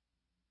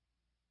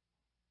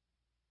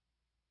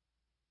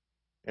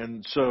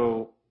 And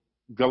so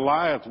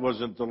Goliath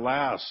wasn't the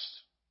last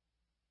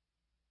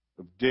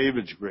of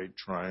David's great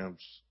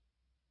triumphs.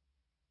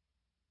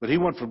 But he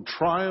went from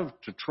triumph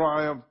to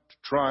triumph to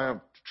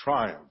triumph to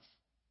triumph.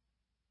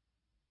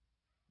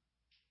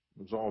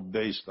 It was all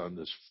based on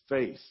this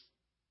faith,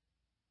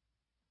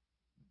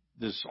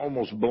 this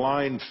almost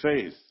blind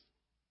faith.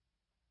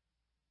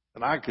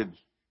 And I could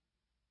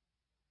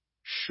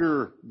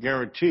sure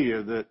guarantee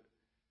you that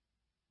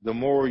the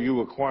more you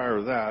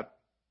acquire that,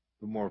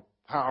 the more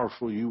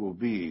powerful you will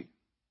be.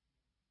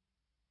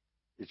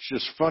 It's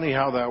just funny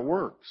how that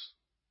works.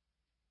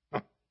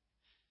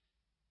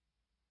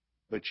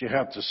 But you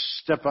have to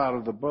step out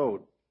of the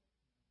boat.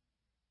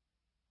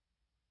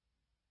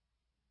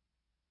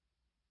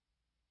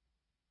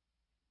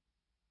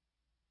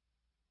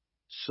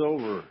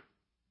 Silver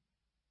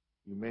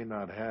you may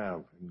not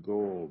have, and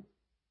gold,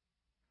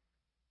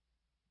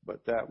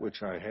 but that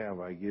which I have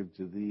I give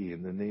to thee.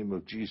 In the name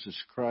of Jesus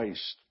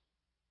Christ,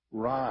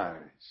 rise.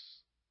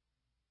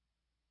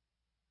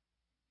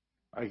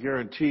 I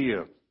guarantee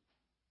you,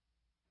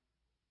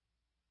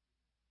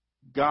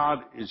 God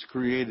has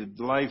created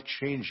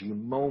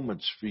life-changing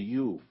moments for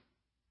you.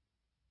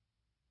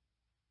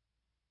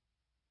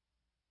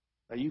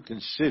 Now, you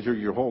can sit here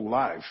your whole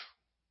life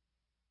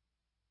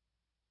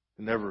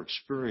and never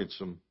experience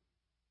them.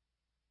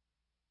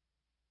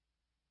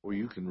 Or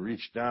you can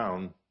reach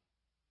down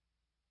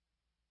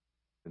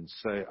and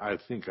say, I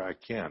think I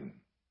can.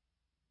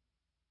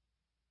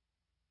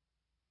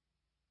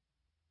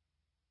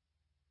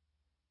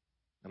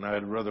 And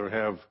I'd rather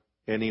have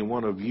any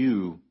one of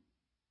you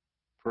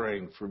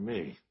praying for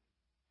me.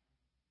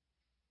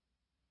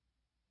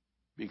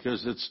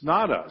 Because it's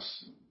not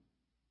us,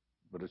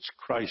 but it's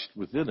Christ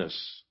within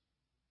us,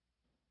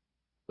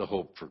 the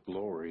hope for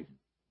glory.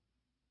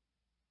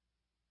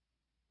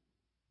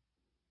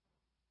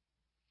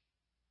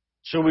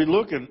 So we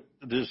look at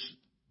this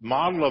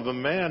model of a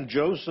man,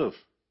 Joseph.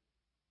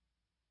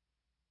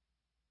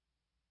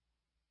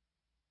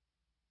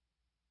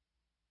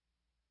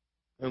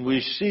 And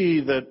we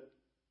see that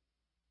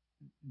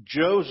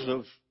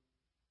Joseph,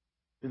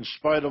 in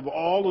spite of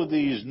all of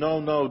these,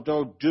 no,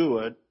 don't do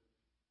it,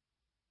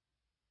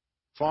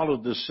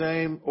 followed the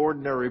same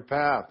ordinary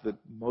path that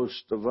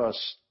most of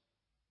us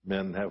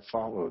men have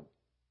followed.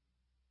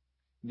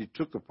 And he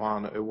took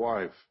upon a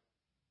wife,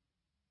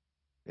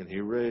 and he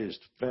raised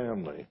a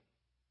family,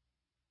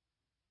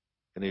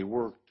 and he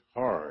worked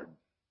hard,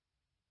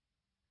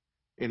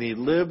 and he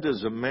lived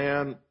as a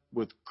man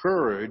with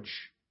courage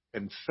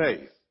and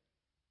faith.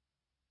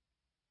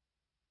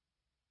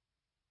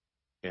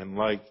 And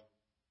like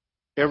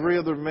every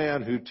other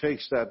man who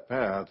takes that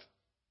path,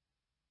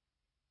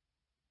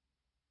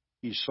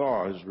 he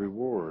saw his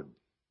reward.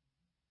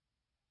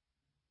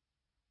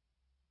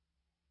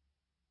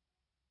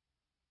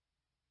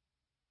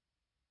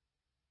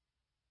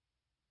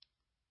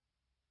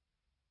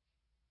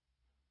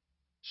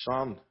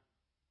 Psalm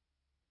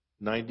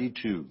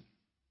 92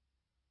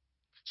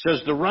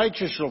 says, the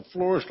righteous shall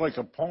flourish like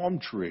a palm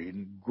tree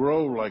and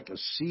grow like a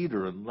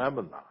cedar in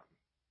Lebanon.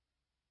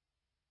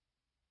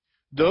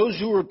 Those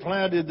who are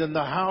planted in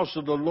the house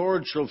of the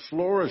Lord shall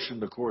flourish in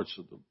the courts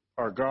of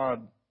our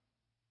God.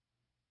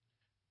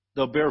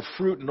 They'll bear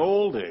fruit in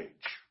old age.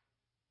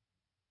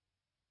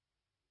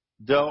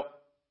 They'll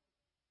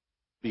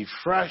be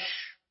fresh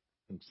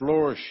and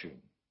flourishing.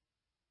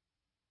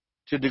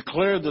 To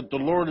declare that the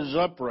Lord is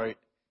upright,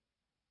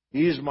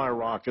 He is my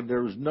rock, and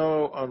there is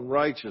no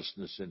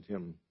unrighteousness in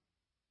Him.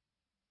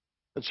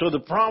 And so the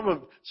problem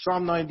of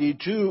Psalm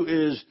 92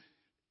 is,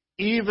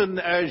 even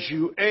as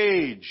you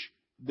age,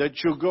 that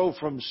you'll go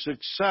from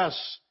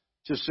success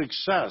to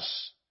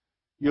success.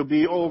 You'll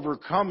be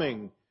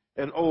overcoming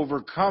and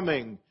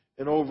overcoming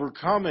and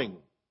overcoming.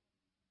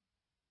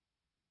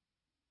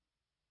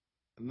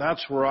 And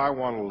that's where I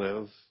want to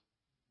live.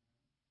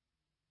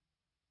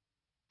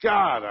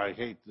 God, I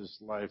hate this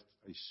life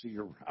I see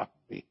around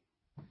me.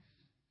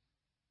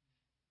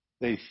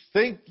 They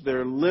think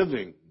they're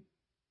living,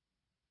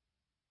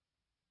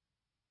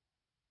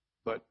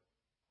 but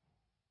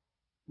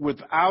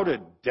without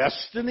a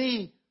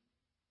destiny,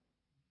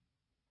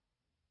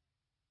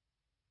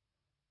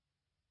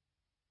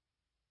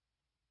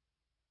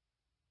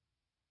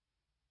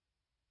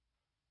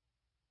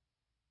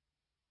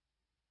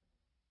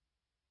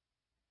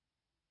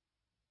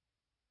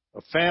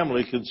 a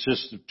family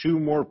consists of two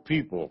more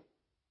people.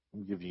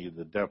 I'm giving you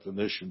the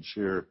definitions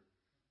here.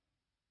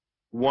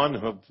 One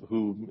of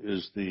whom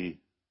is the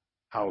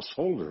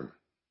householder.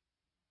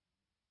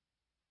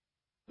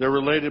 They're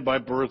related by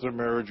birth or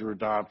marriage or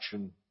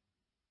adoption.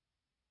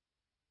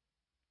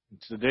 In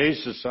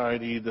today's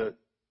society, that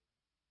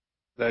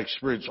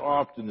experience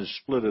often is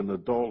split in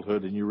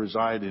adulthood, and you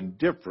reside in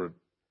different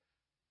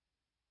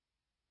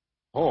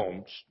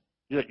homes,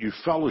 yet you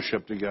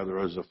fellowship together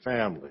as a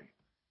family.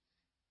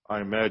 I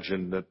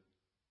imagine that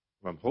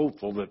I'm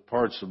hopeful that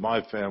parts of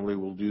my family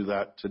will do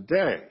that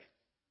today.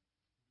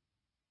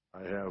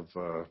 I have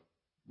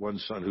one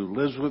son who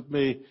lives with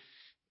me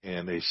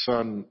and a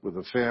son with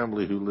a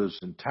family who lives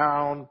in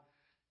town.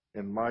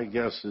 And my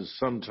guess is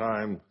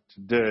sometime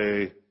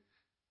today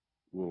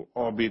we'll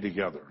all be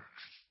together.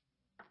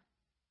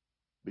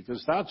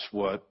 because that's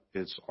what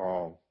it's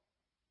all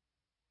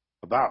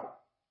about.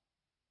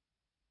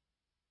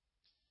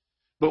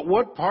 But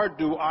what part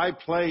do I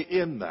play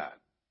in that?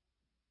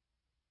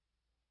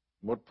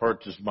 What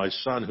part does my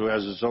son, who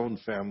has his own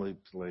family,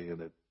 play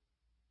in it?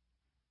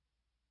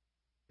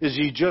 Is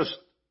he just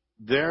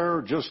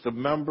there, just a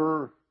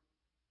member?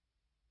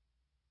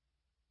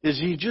 Is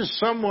he just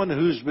someone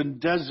who's been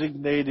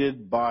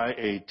designated by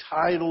a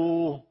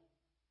title?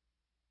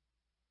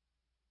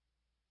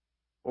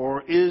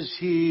 Or is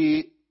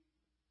he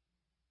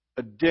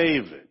a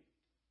David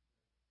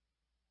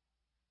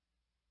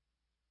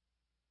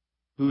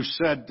who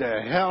said,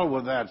 to hell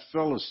with that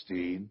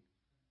Philistine?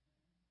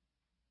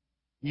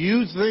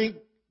 You think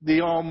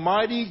the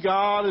Almighty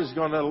God is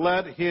going to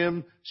let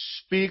him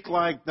speak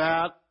like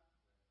that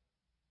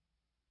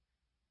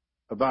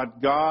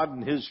about God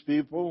and His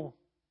people?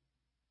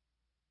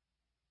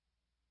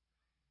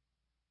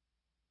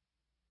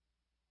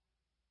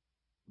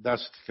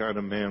 That's the kind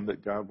of man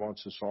that God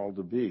wants us all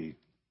to be.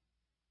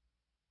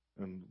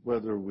 And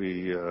whether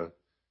we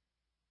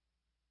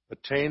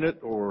attain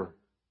it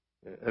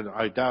and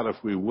I doubt if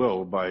we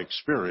will by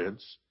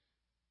experience,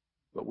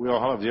 but we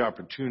all have the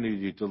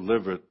opportunity to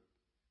live it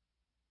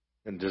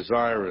and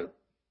desire it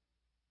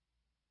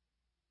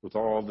with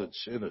all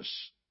that's in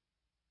us.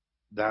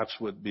 That's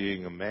what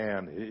being a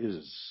man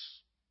is.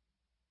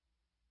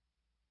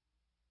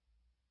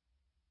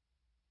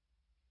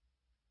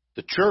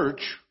 The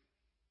church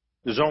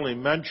is only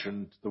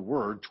mentioned the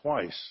word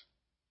twice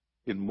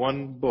in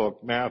one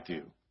book,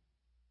 Matthew.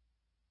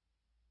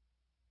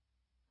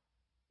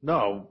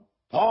 No,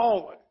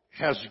 Paul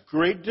has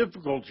great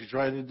difficulty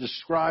trying to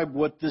describe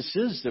what this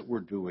is that we're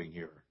doing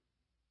here.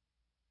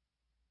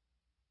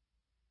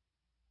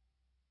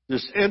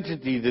 This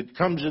entity that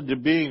comes into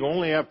being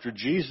only after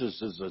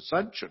Jesus'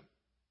 ascension.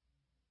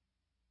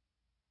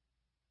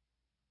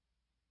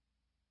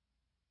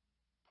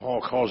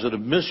 Paul calls it a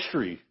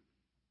mystery,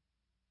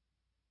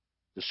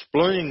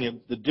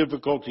 displaying the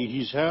difficulty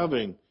he's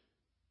having,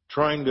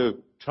 trying to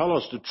tell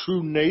us the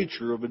true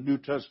nature of a New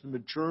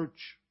Testament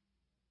church.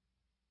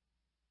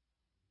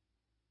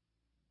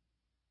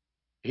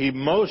 He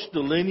most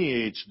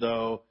delineates,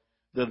 though,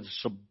 that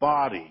it's a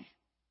body.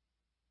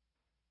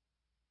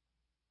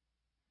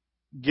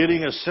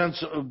 Getting a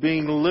sense of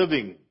being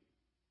living.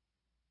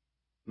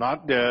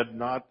 Not dead,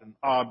 not an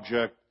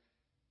object,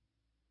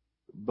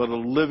 but a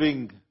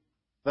living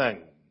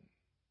thing.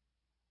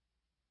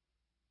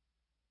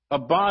 A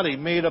body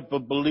made up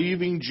of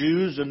believing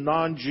Jews and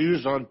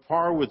non-Jews on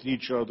par with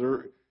each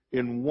other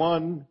in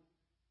one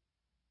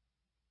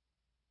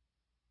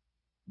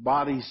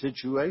body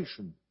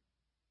situation.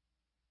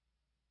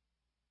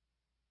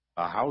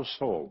 A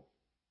household.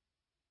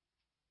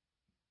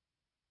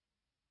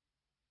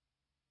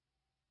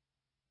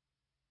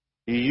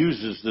 He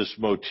uses this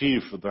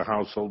motif of the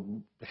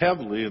household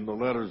heavily in the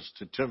letters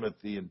to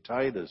Timothy and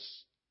Titus,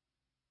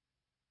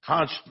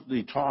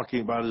 constantly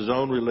talking about his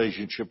own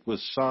relationship with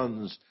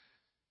sons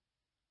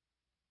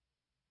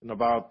and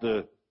about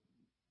the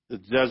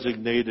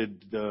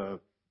designated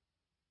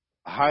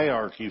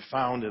hierarchy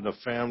found in a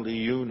family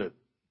unit.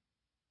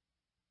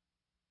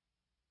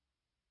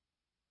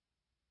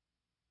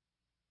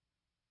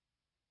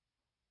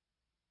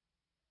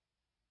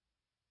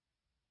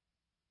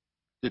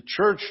 The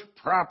church,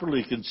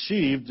 properly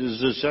conceived,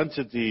 is this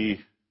entity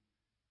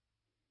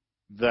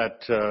that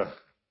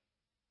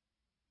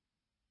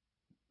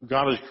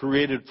God has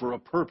created for a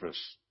purpose.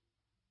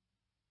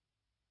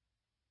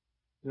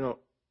 You know,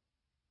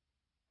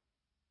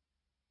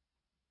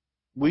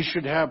 we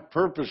should have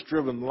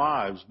purpose-driven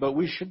lives, but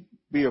we should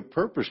be a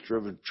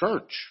purpose-driven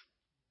church.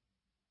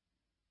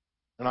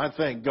 And I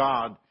thank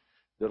God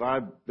that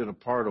I've been a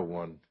part of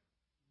one.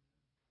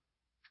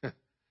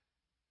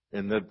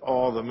 And that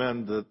all the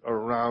men that are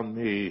around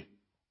me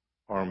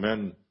are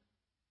men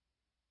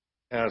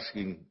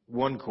asking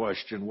one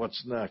question: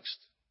 what's next?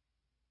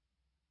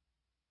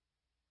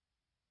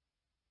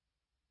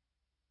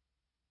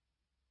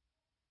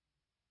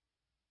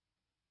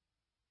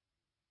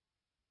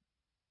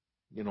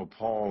 You know,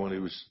 Paul, when he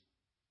was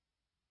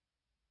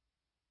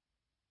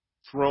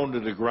thrown to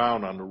the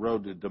ground on the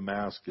road to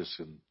Damascus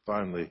and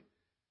finally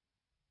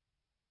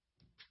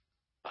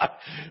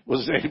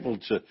was able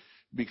to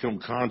become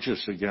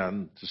conscious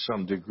again to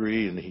some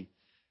degree, and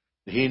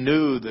he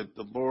knew that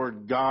the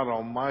Lord God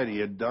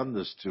Almighty had done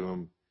this to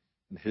him.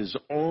 And his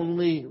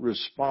only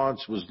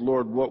response was,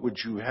 Lord, what would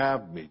you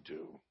have me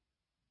do?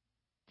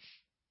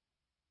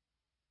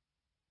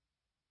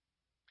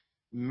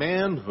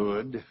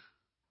 Manhood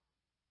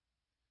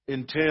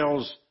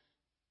entails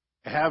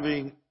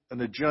having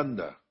an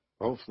agenda,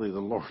 hopefully the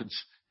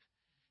Lord's,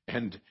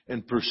 and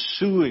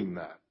pursuing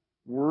that,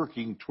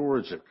 working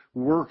towards it.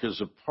 Work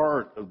is a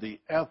part of the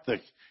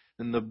ethic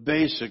and the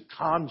basic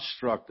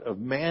construct of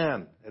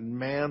man and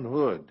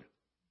manhood.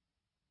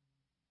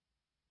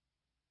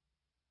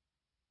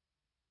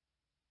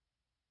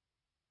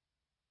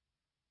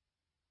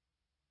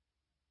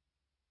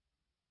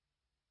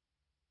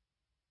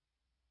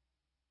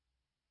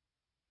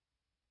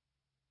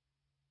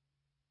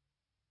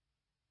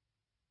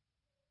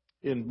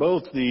 In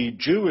both the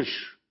Jewish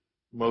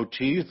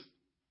motif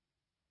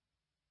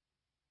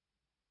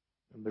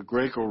and the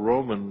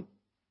Greco-Roman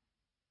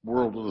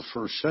world of the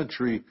first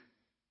century,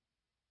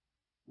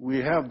 we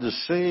have the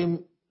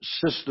same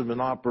system in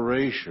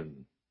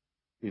operation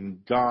in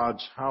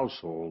God's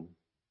household.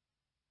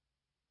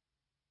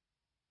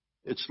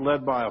 It's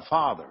led by a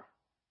father.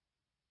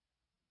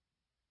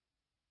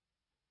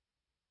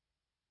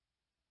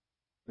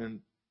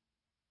 And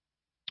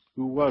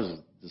who was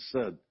it that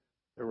said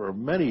there were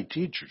many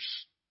teachers,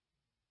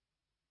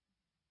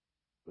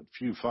 but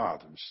few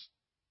fathers?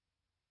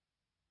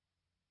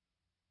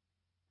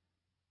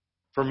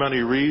 For many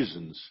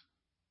reasons.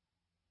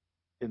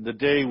 In the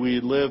day we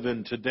live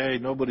in today,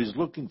 nobody's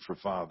looking for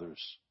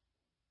fathers.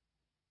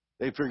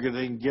 They figure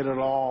they can get it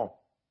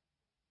all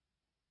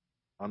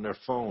on their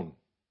phone.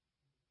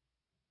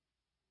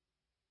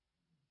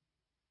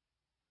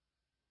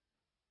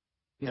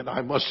 And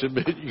I must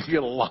admit, you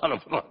get a lot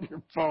of it on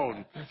your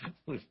phone.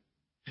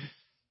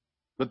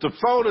 But the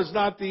phone is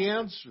not the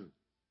answer.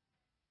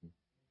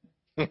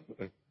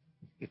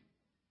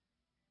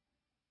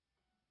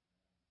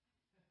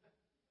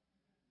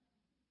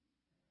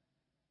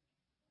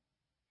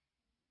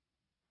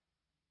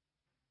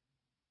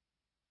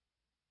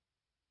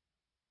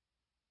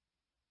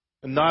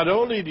 And not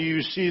only do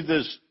you see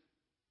this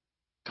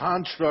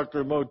construct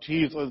or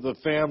motif of the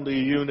family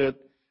unit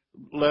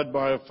led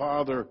by a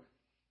father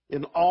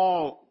in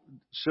all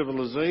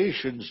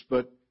civilizations,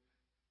 but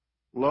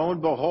lo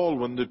and behold,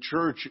 when the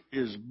church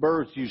is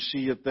birthed, you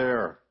see it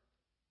there.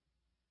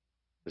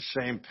 The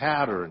same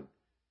pattern.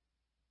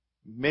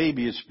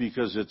 Maybe it's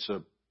because it's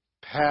a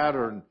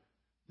pattern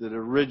that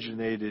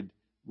originated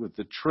with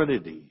the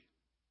Trinity.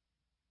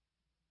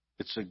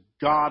 It's a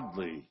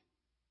godly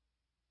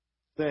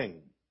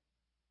thing.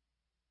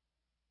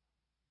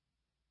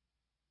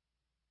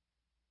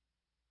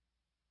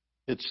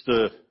 It's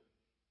the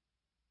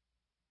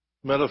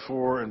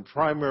metaphor and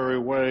primary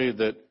way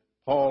that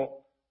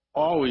Paul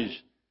always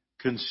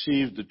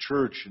conceived the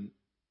church in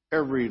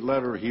every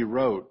letter he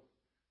wrote,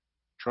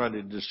 trying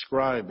to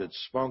describe its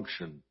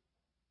function.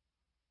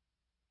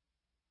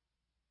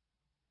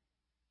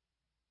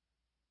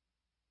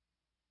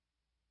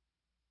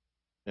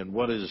 And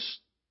what is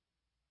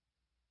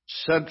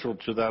central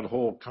to that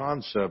whole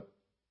concept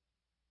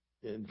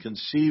in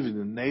conceiving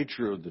the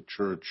nature of the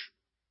church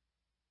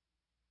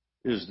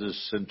is the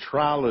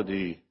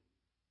centrality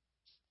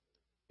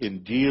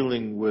in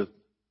dealing with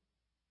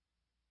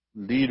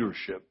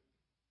leadership,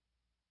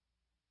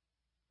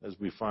 as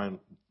we find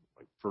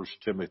like 1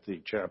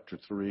 Timothy chapter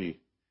 3,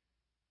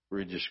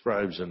 where he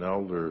describes an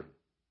elder.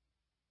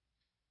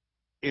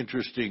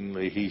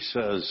 Interestingly, he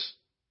says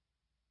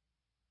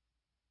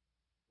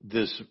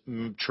this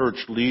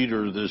church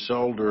leader, this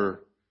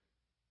elder,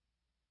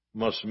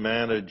 must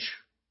manage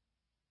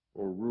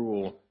or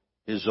rule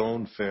his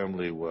own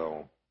family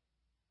well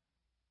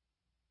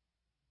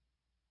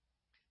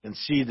and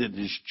see that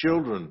his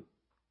children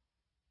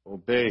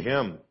obey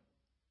him.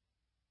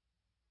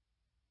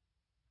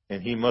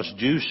 And he must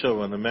do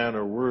so in a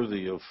manner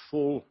worthy of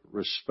full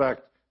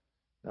respect.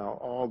 Now,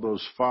 all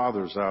those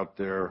fathers out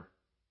there,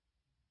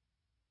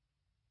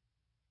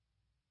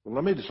 well,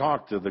 let me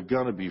talk to the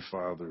gonna-be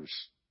fathers.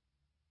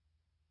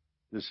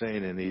 This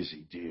ain't an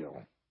easy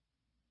deal.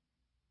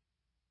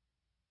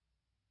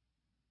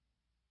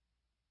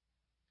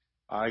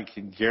 I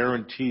can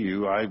guarantee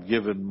you I've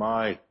given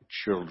my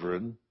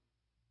children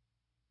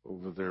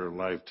over their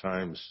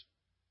lifetimes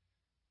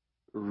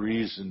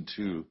reason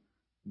to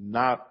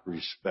not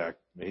respect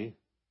me.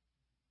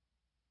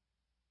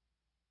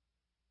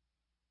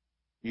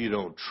 You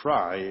don't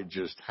try, it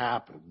just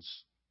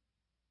happens.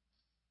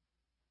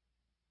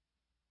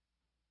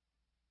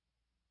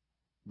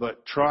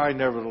 But try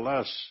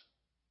nevertheless,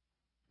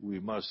 we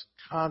must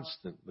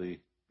constantly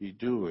be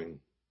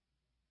doing,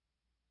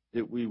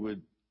 that we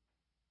would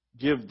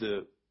give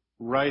the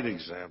right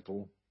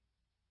example,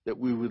 that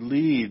we would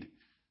lead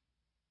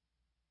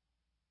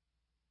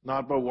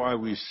not by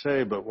what we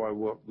say, but by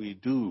what we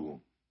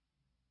do.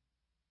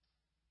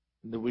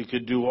 And that we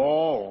could do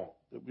all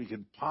that we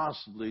could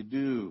possibly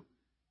do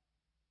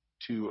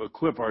to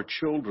equip our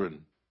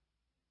children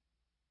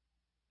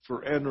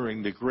for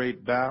entering the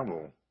great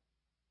battle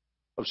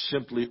of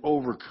simply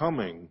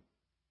overcoming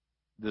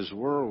this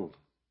world.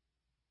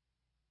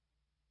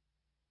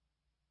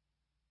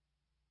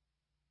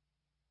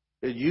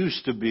 It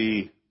used to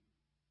be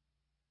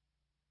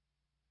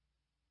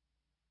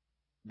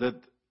that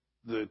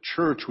the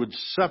church would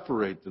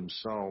separate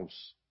themselves,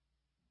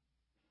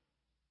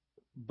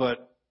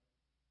 but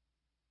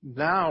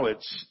now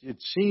it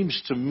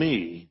seems to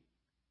me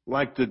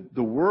like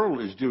the world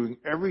is doing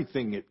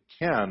everything it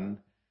can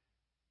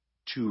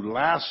to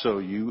lasso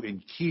you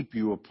and keep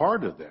you a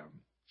part of them.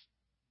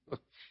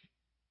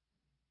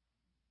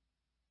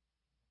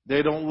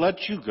 They don't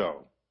let you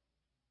go.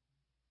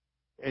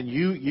 And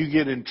you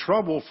get in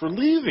trouble for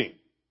leaving.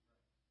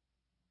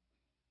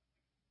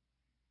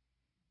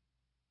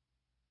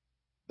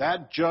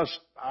 That just,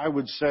 I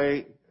would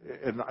say,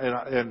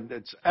 and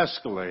it's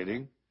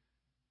escalating,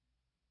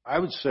 I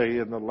would say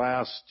in the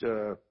last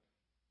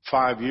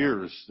 5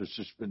 years, there's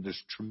just been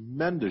this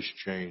tremendous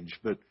change.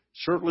 But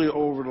certainly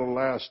over the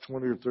last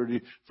 20 or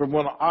 30, from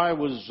when I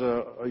was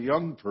a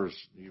young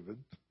person even,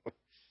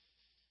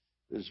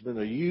 there's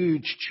been a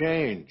huge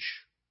change.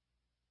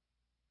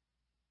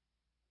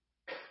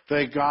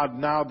 Thank God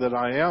now that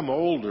I am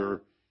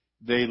older,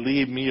 they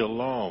leave me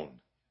alone.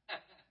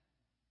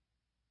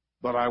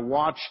 But I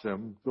watch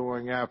them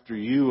going after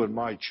you and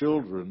my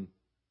children.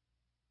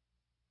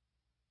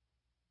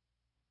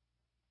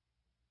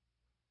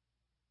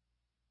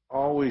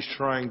 Always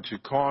trying to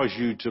cause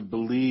you to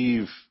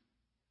believe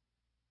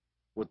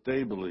what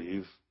they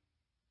believe,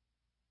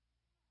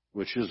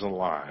 which is a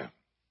lie.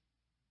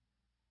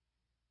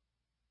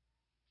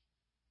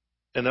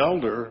 An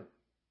elder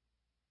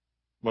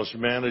must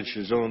manage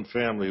his own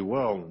family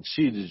well and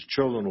see that his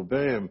children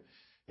obey him,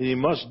 and he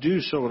must do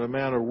so in a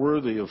manner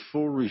worthy of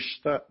full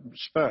respect.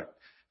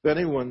 If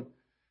anyone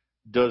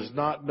does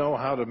not know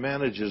how to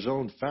manage his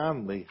own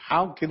family,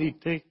 how can he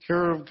take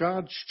care of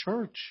God's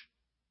church?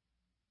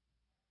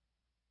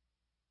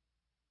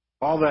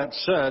 All that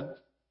said,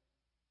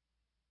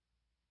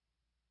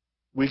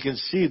 we can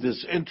see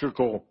this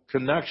integral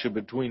connection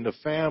between the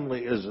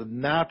family as a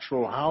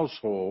natural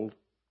household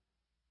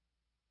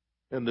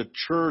and the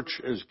church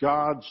as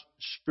God's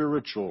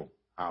spiritual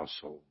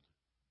household.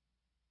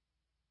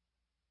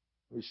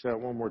 Let me say that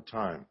one more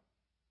time.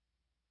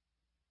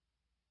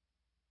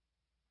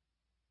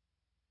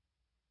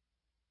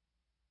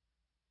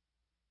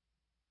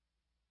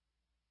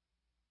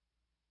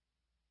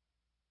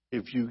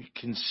 If you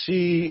can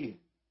see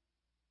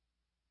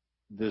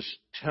this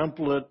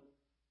template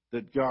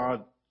that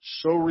God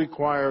so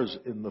requires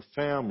in the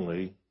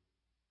family,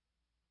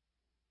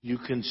 you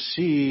can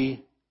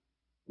see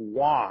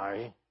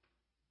why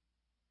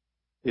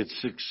its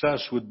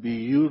success would be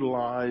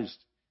utilized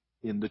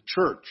in the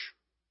church.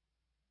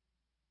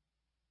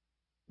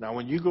 Now,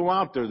 when you go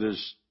out there,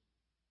 there's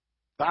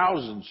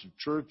thousands of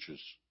churches.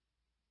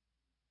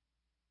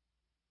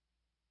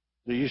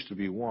 There used to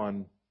be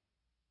one.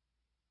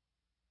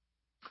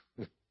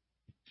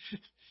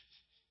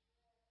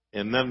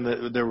 And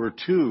then there were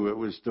two. It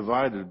was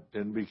divided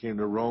and became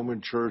the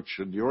Roman Church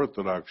and the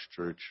Orthodox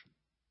Church.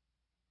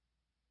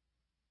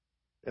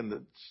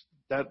 And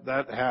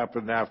that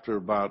happened after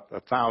about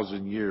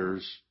 1,000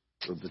 years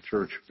of the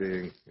church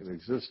being in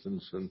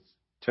existence, and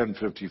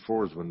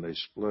 1054 is when they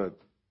split.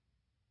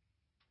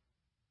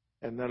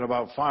 And then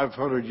about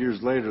 500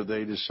 years later,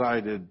 they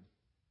decided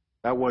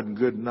that wasn't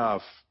good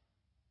enough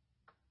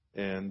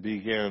and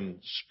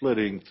began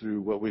splitting through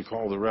what we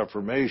call the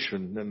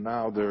Reformation. And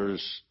now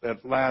there's,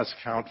 at last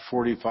count,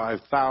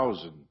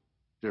 45,000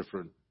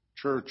 different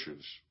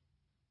churches.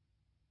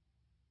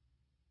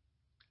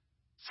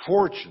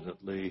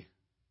 Fortunately,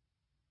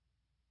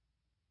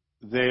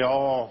 they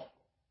all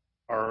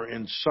are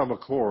in some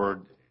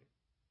accord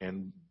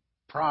and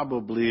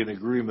probably in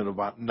agreement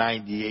about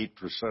 98%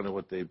 of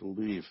what they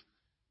believe.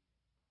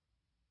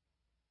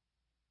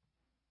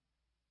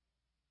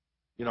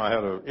 You know, I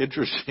had an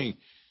interesting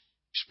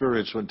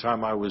experience one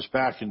time. I was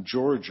back in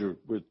Georgia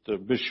with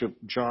Bishop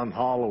John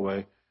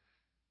Holloway,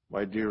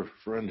 my dear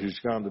friend who's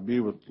gone to be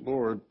with the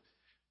Lord.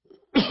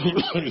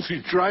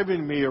 He's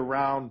driving me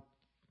around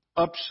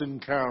Upson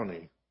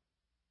County,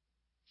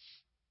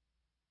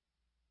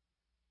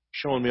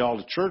 showing me all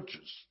the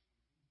churches.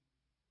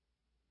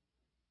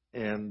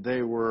 And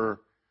they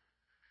were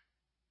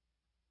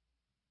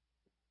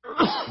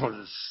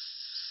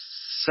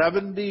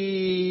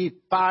 75%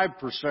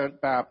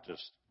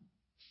 Baptist.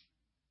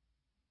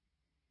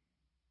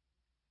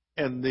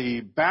 And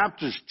the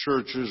Baptist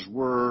churches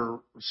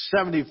were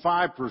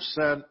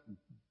 75%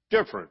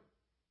 different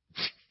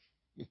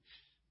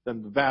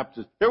than the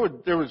Baptist. There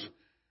was,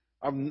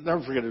 I'll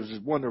never forget,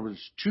 there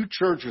was two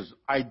churches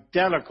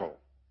identical.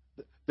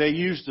 They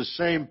used the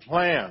same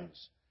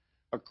plans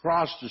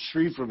across the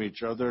street from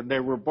each other, and they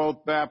were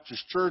both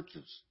Baptist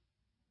churches.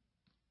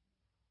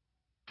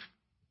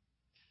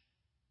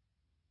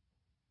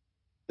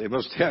 They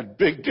must have had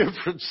big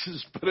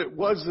differences, but it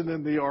wasn't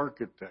in the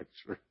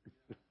architecture.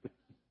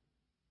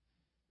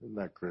 Isn't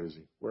that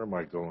crazy? Where am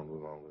I going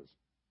with all this?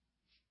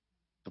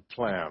 The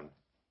plan.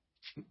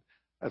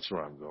 That's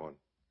where I'm going.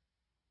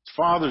 It's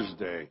Father's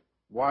Day.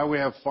 Why we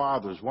have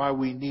fathers, why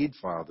we need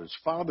fathers.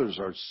 Fathers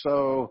are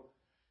so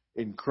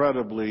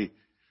incredibly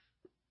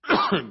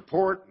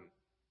important.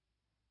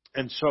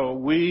 And so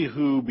we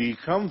who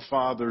become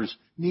fathers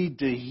need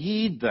to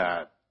heed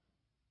that.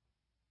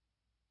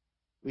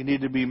 We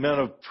need to be men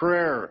of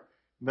prayer,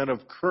 men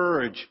of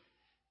courage,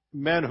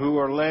 men who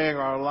are laying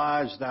our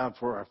lives down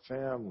for our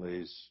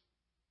families.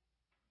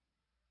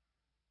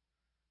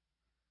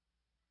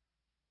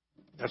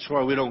 That's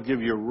why we don't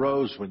give you a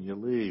rose when you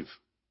leave.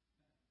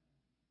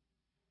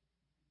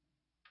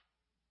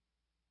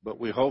 But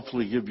we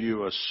hopefully give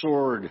you a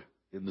sword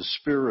in the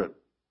Spirit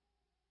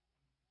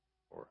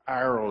or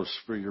arrows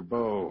for your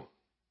bow,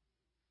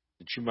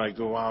 that you might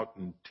go out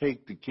and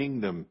take the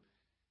kingdom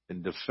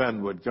and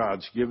defend what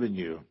God's given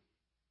you.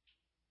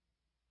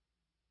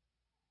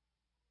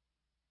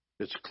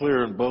 It's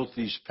clear in both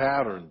these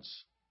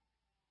patterns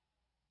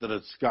that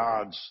it's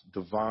God's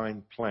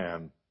divine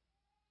plan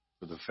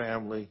for the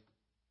family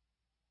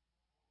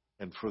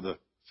and for the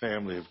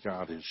family of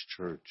God, His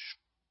church.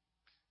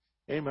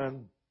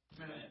 Amen.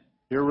 Amen.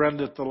 Here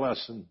endeth the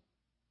lesson.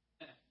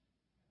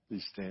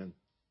 Please stand.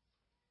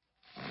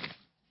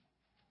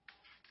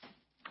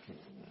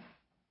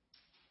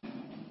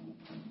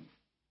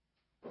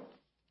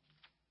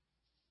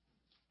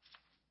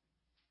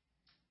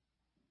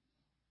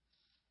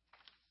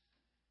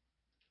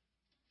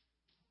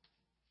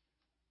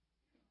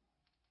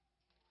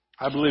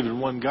 I believe in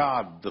one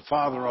God, the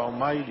Father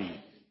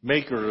Almighty,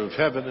 maker of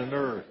heaven and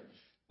earth,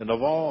 and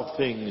of all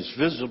things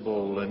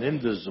visible and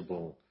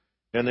invisible,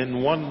 and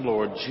in one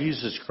Lord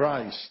Jesus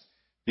Christ,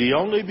 the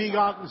only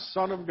begotten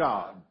Son of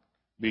God,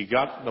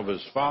 begotten of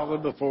His Father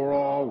before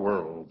all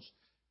worlds.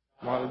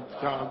 One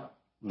God,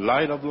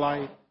 light of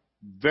light,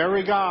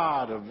 very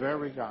God of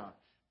very God,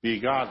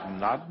 begotten,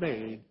 not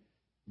made,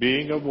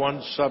 being of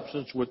one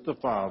substance with the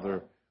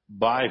Father,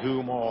 by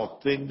whom all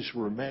things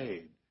were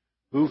made,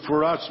 who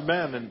for us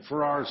men and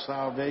for our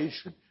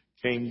salvation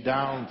came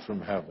down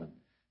from heaven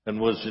and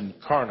was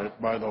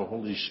incarnate by the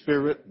Holy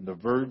Spirit and the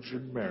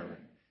Virgin Mary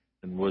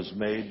and was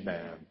made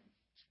man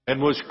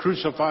and was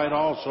crucified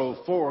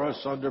also for us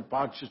under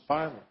Pontius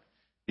Pilate.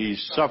 He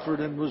suffered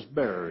and was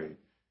buried.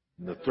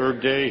 And the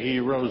third day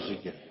He rose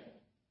again,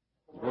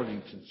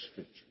 according to the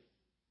Scripture,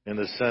 and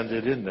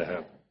ascended into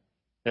heaven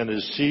and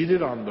is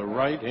seated on the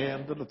right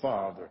hand of the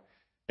Father.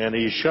 And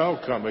He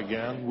shall come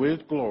again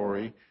with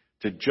glory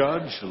to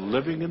judge the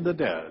living and the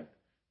dead,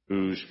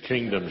 whose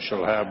kingdom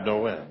shall have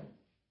no end.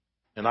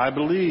 And I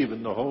believe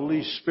in the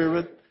Holy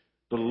Spirit,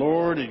 the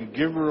Lord and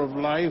giver of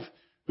life,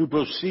 who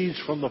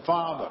proceeds from the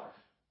Father,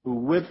 who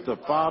with the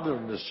Father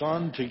and the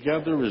Son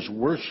together is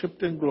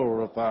worshipped and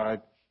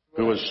glorified,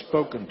 who has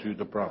spoken to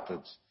the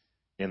prophets.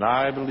 And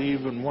I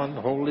believe in one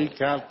holy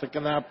Catholic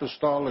and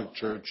Apostolic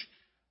Church.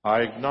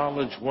 I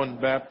acknowledge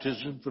one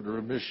baptism for the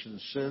remission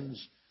of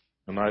sins,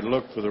 and I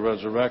look for the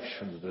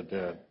resurrection of the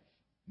dead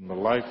and the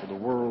life of the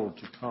world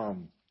to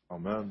come.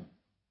 Amen.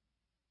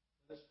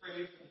 Let's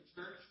pray for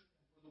the church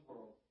and for the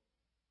world.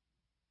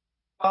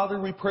 Father,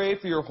 we pray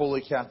for your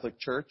holy Catholic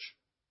Church.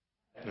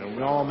 And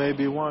we all may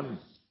be one.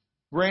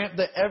 Grant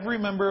that every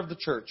member of the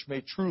church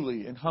may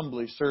truly and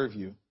humbly serve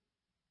you.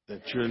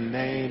 That your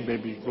name may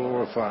be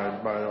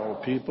glorified by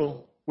all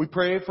people. We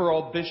pray for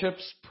all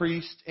bishops,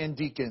 priests, and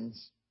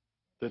deacons.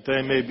 That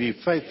they may be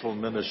faithful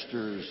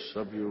ministers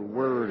of your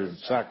word and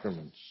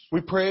sacraments.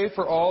 We pray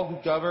for all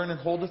who govern and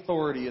hold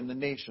authority in the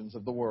nations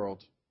of the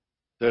world.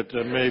 That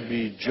there may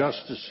be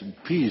justice and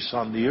peace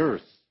on the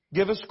earth.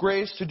 Give us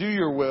grace to do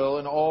your will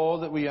in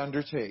all that we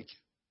undertake.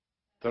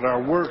 That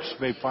our works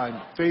may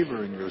find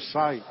favor in your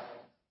sight.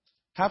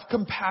 Have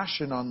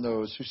compassion on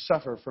those who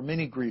suffer from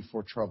any grief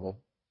or trouble.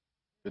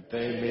 That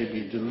they may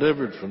be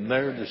delivered from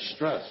their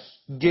distress.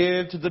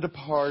 Give to the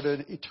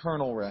departed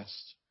eternal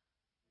rest.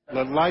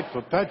 Let light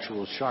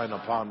perpetual shine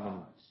upon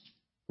them.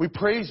 We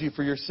praise you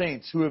for your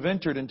saints who have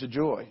entered into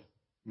joy.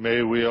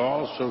 May we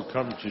also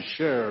come to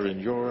share in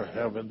your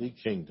heavenly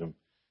kingdom.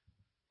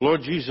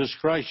 Lord Jesus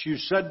Christ, you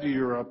said to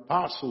your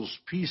apostles,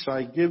 peace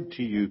I give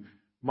to you,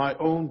 my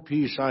own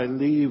peace I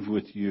leave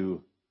with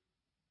you.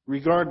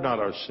 Regard not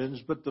our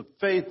sins, but the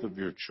faith of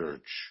your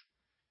church.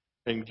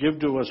 And give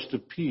to us the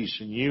peace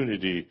and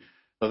unity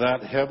of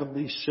that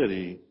heavenly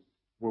city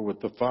where with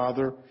the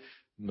Father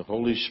and the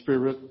Holy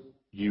Spirit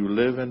you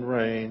live and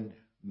reign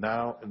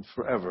now and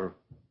forever.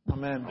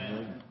 Amen.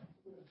 Amen.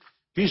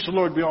 Peace of the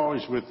Lord be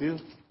always with you.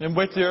 And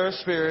with your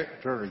spirit.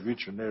 Turn and greet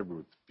your neighbor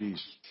with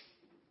peace.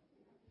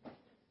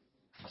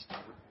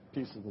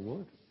 Peace of the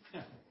Lord.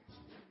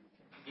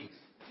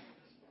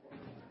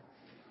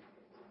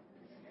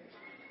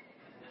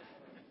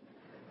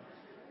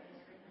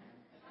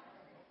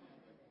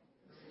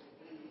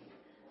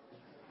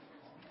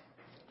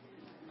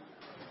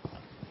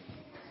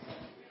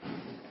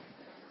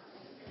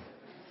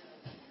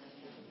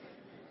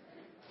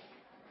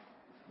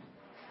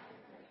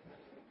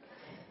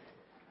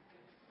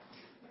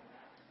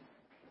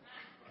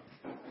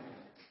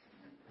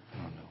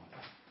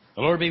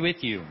 The Lord be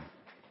with you.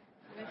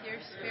 With your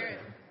spirit.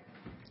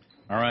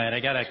 All right, I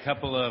got a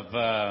couple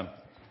of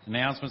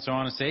announcements I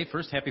want to say.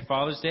 First, Happy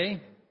Father's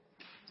Day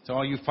to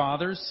all you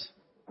fathers.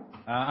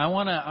 I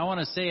want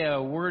to say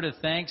a word of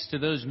thanks to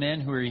those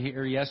men who were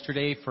here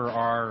yesterday for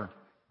our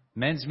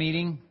men's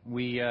meeting.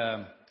 We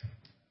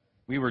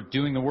were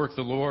doing the work of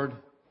the Lord,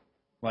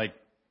 like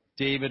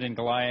David and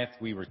Goliath.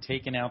 We were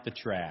taking out the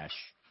trash.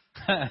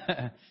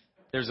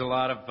 There's a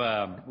lot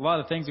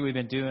of things that we've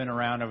been doing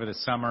around over the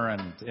summer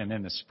and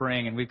in the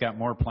spring, and we've got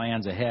more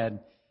plans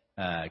ahead.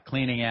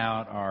 Cleaning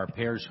out our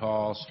parish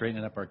hall,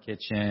 straightening up our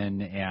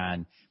kitchen,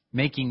 and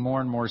making more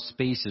and more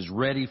spaces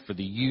ready for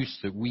the use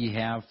that we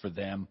have for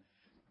them.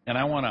 And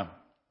I want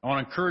to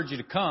encourage you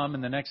to come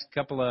in the next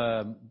couple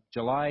of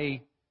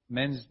July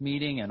men's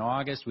meeting and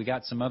August. We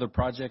got some other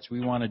projects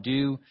we want to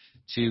do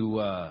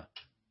to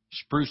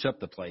spruce up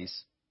the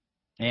place.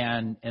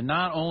 And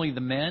not only the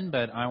men,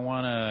 but I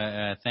want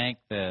to thank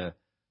the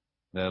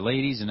the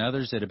ladies and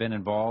others that have been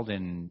involved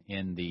in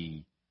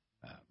the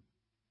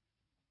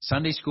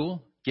Sunday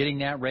school, getting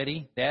that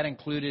ready. That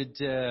included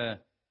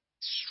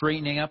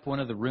straightening up one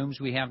of the rooms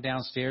we have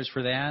downstairs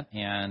for that,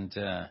 and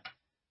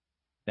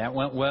that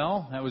went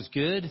well. That was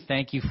good.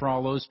 Thank you for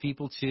all those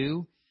people,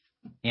 too.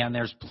 And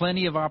there's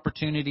plenty of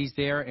opportunities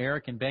there.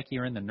 Eric and Becky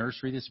are in the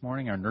nursery this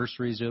morning. Our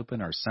nursery is open.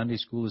 Our Sunday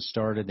school has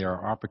started. There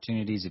are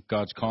opportunities. If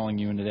God's calling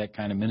you into that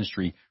kind of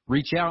ministry,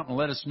 reach out and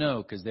let us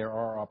know, because there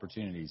are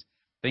opportunities.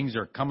 Things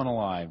are coming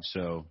alive,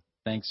 so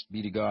thanks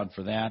be to God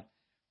for that.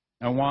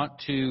 I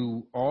want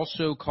to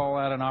also call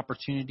out an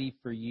opportunity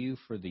for you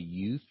for the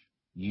youth.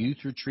 Youth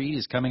retreat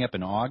is coming up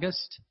in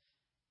August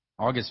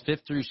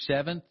 5th through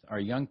 7th. Our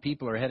young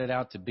people are headed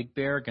out to Big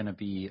Bear. Going to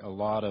be a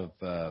lot of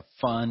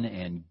fun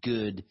and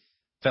good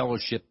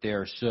fellowship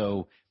there.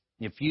 So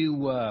if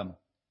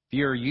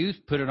you're a youth,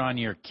 put it on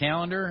your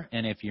calendar.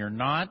 And if you're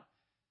not,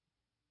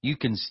 you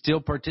can still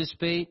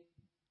participate.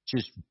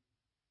 Just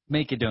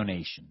make a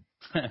donation.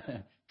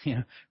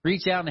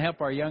 Reach out and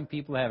help our young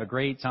people have a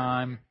great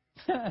time.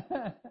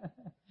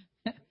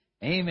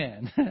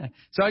 Amen.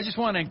 So I just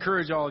want to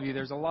encourage all of you.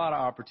 There's a lot of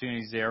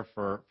opportunities there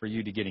for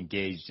you to get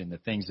engaged in the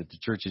things that the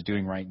church is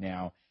doing right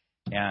now.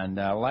 And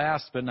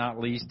last but not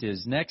least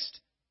is next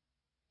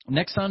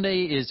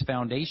Sunday is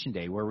Foundation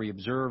Day, where we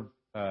observe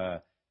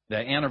the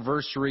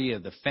anniversary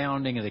of the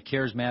founding of the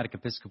Charismatic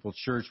Episcopal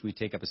Church. We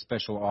take up a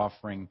special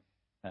offering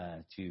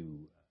to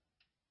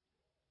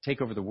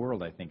take over the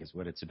world, I think is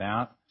what it's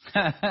about.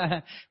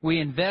 We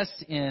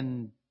invest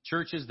in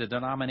churches, the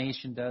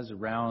denomination does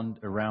around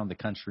the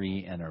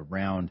country and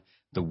around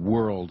the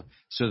world,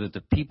 so that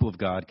the people of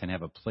God can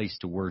have a place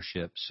to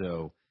worship.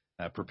 So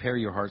prepare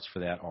your hearts for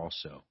that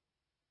also.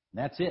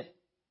 And that's it.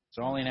 That's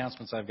all the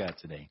announcements I've got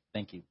today.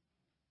 Thank you.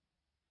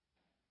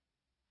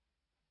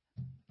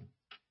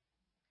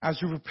 As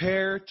we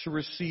prepare to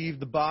receive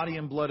the body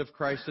and blood of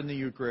Christ in the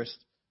Eucharist,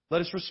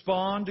 let us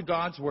respond to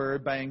God's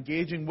word by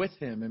engaging with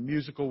Him in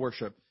musical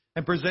worship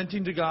and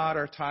presenting to God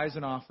our tithes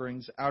and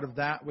offerings out of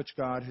that which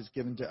God has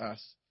given to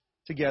us.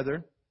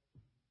 Together,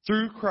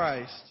 through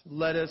Christ,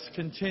 let us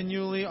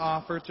continually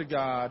offer to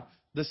God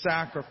the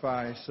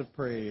sacrifice of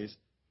praise.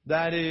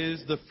 That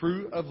is the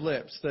fruit of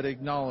lips that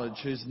acknowledge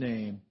His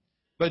name.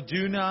 But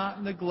do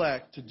not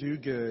neglect to do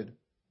good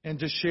and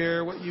to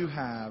share what you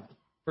have,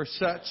 for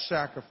such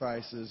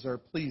sacrifices are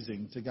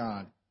pleasing to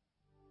God.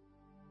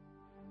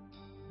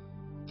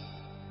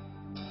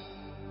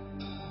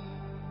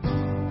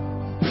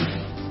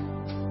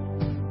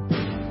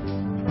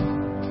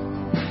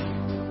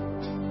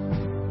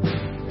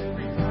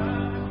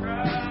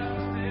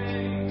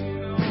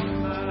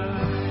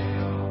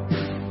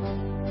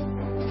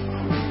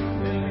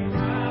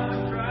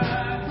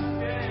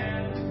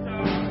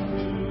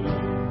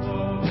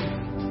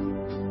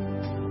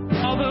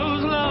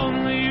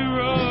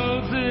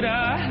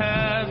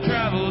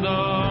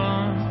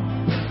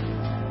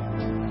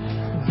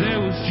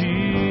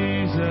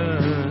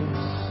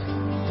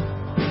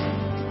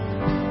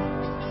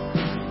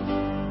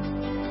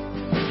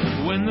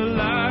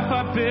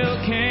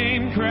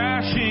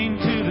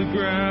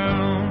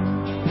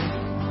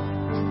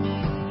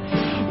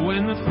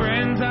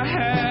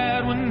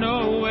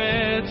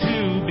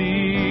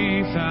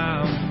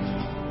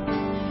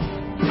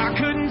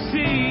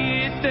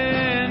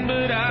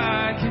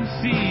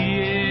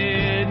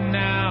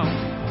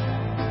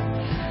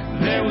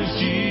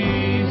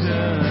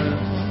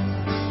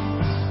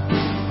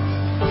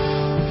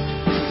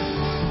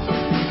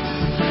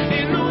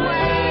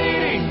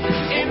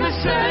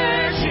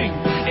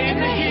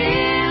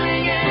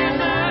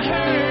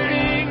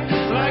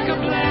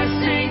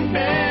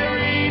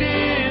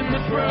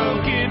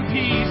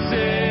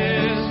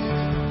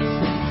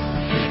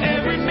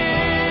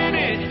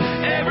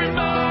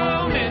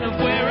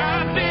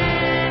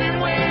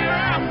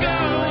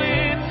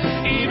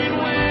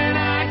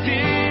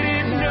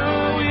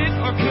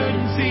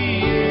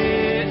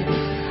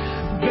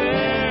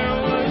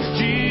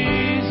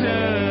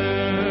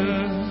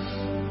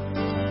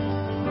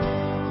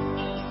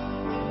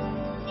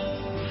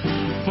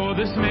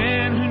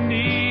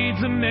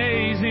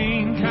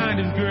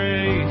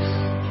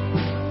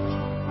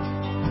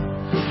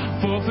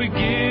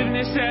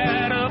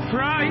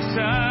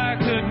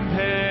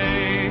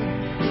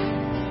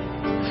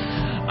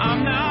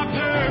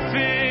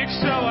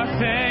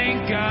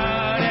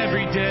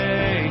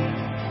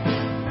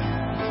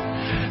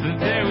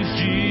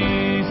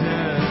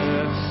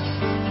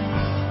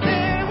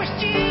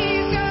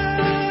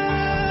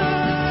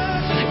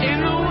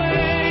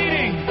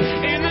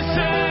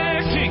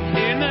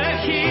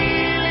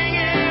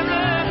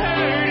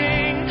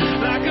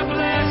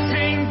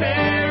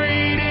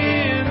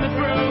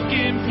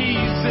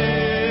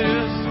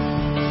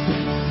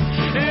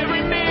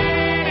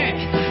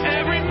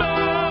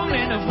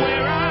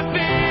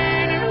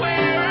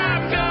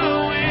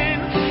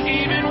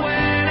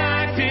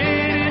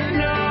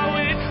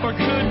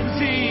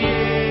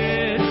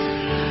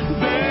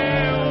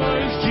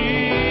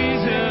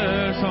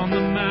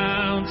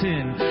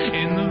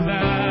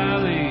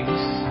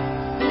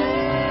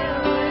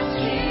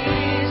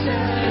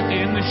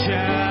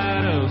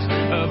 shadows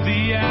of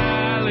the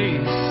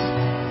alleys.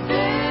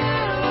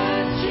 There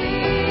was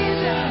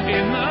Jesus.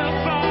 In the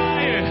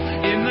fire,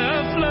 in the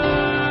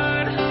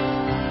flood.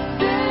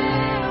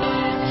 There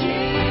was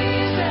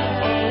Jesus.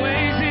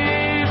 Always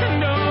is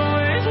and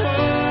always was.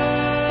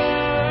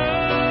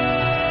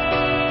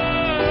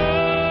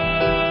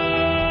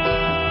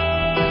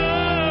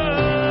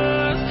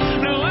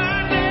 No,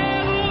 I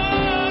never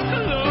walk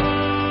alone.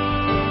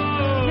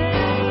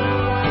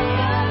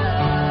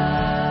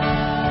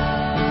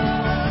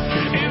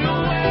 In the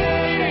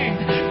waiting,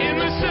 in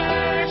the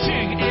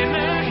searching, in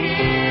the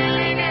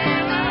healing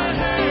and the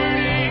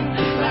hurting,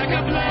 like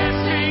a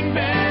blessing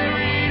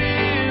buried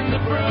in the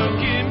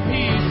broken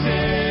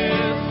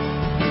pieces.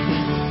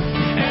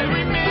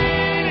 Every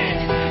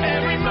minute,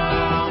 every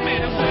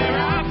moment of where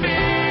I've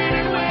been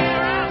and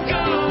where I'm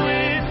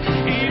going,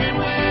 even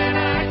when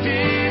I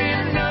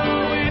didn't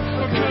know it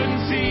or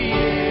couldn't see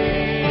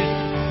it.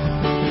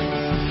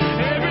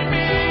 Every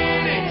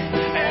minute,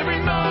 every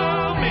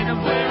moment of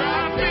where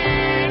I've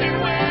been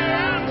and where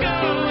I'm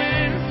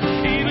going,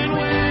 even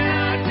when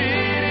I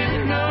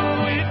didn't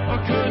know it or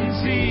couldn't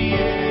see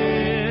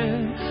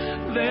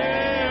it,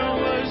 there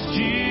was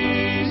Jesus.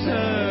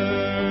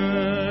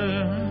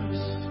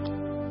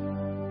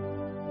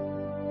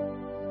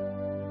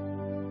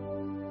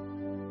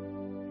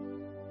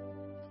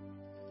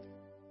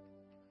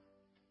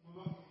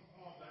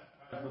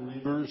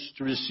 Believers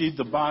to receive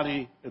the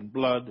body and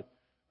blood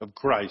of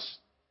Christ.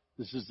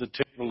 This is the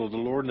table of the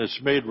Lord, and it's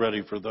made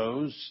ready for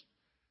those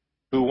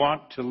who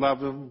want to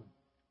love Him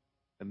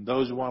and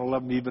those who want to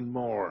love Him even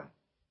more.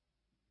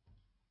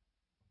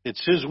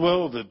 It's His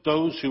will that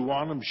those who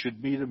want Him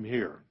should meet Him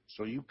here.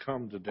 So you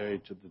come today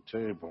to the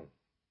table.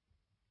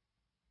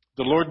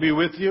 The Lord be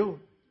with you.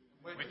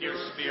 With your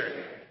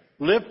spirit.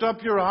 Lift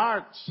up your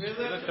hearts. We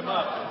lift them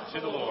up to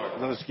the Lord.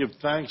 Let us give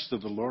thanks to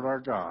the Lord our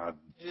God.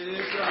 It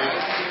is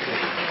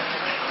right.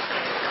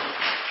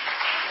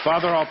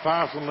 Father, all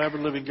powerful and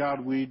ever-living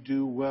God, we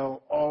do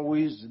well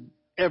always and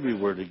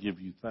everywhere to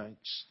give you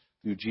thanks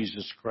through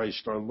Jesus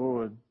Christ our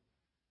Lord.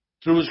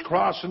 Through His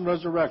cross and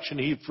resurrection,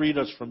 He freed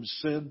us from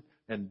sin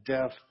and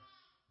death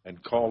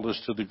and called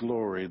us to the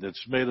glory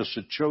that's made us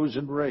a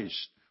chosen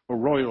race, a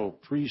royal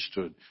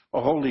priesthood, a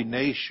holy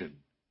nation,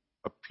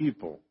 a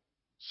people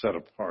set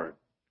apart.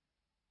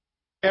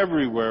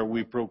 Everywhere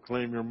we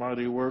proclaim your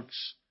mighty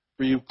works,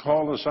 for you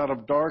call us out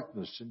of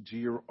darkness into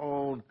your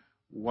own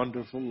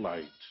wonderful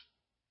light.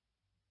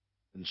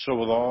 And so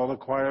with all the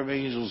choir of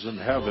angels in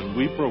heaven,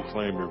 we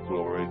proclaim your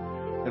glory,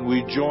 and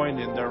we join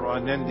in their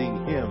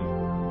unending hymn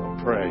of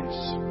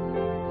praise.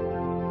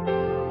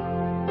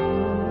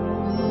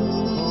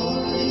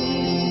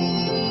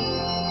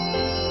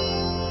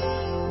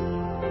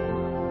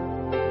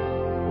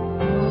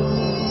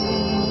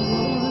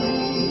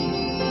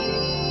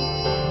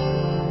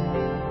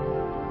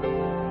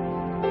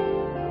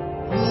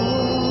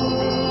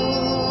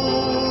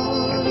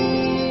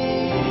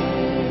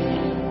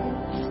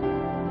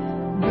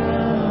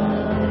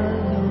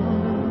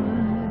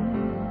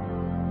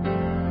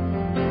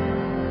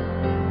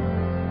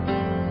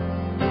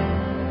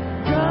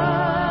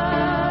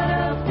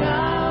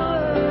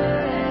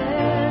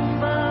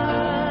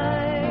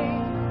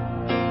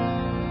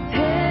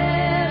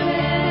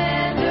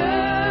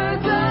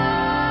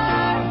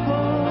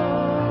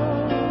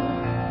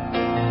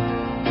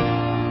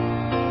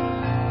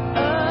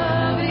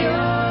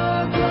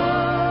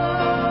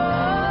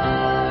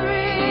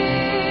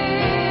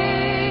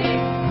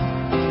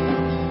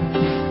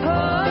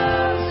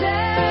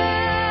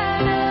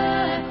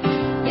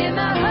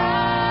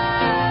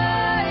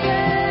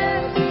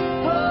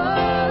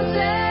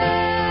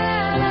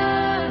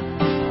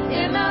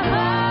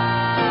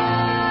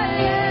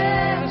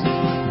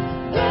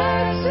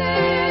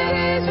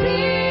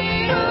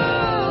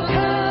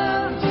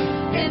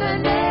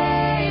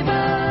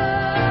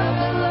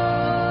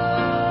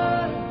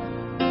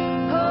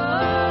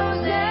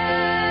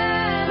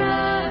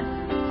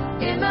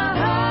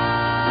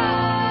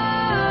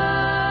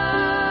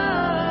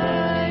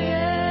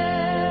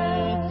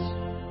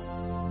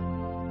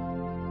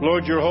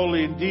 Lord, you're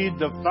holy indeed,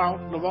 the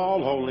fountain of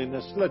all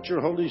holiness. Let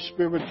your Holy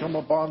Spirit come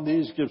upon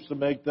these gifts to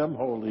make them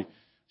holy,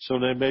 so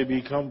they may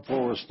become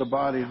for us the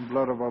body and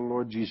blood of our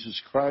Lord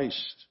Jesus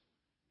Christ.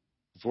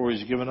 Before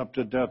he's given up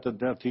to death, the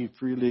death he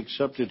freely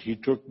accepted, he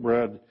took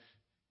bread,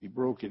 he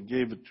broke it,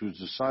 gave it to his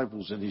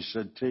disciples, and he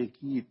said, "Take,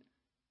 eat.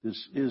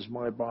 This is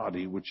my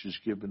body, which is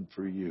given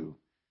for you.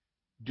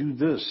 Do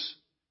this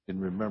in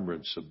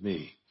remembrance of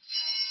me."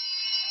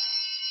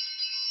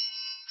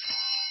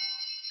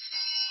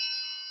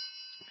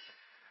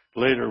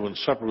 Later, when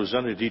supper was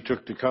ended, he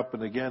took the cup,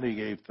 and again he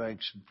gave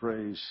thanks and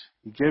praise.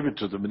 He gave it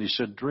to them, and he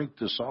said, "Drink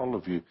this, all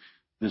of you.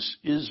 This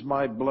is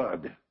my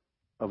blood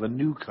of a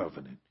new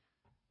covenant,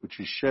 which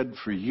is shed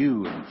for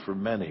you and for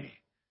many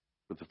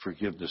for the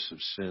forgiveness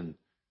of sin.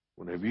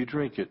 Whenever you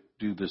drink it,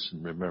 do this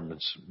in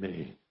remembrance of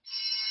me."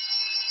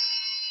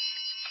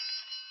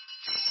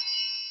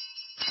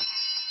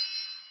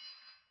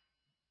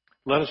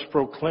 Let us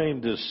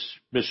proclaim this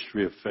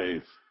mystery of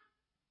faith.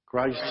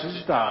 Christ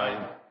has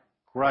died,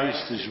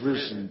 Christ is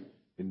risen,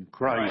 and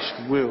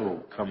Christ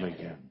will come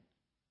again.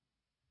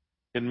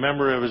 In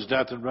memory of his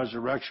death and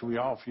resurrection, we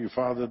offer you,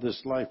 Father,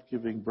 this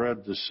life-giving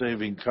bread, the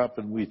saving cup,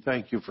 and we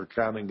thank you for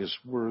counting us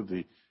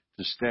worthy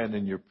to stand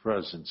in your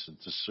presence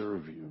and to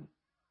serve you.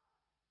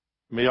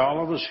 May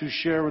all of us who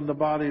share in the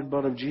body and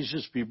blood of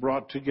Jesus be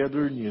brought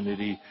together in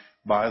unity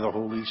by the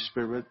Holy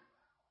Spirit.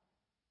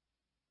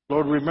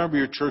 Lord, remember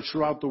your church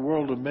throughout the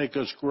world and make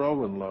us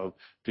grow in love,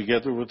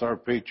 together with our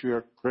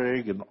Patriarch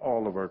Craig and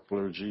all of our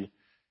clergy.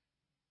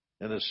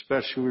 And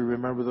especially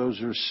remember those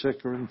who are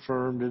sick or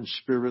infirmed in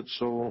spirit,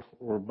 soul,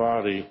 or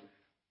body.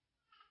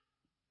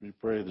 We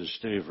pray this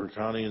day for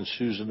Connie and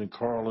Susan and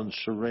Carl and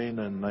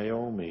Serena and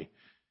Naomi,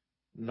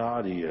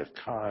 Nadia,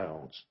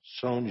 Kyle,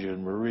 Sonja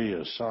and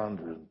Maria,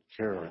 Sandra and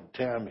Karen,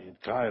 Tammy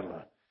and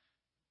Kyla,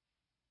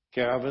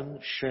 Gavin,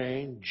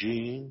 Shane,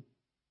 Jean,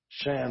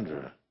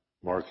 Sandra,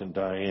 Mark and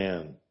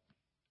Diane,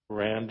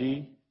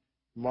 Randy,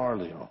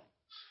 Marleo,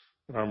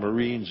 and our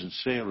Marines and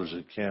sailors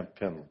at Camp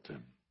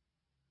Pendleton.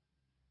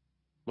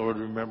 Lord,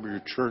 remember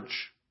your church,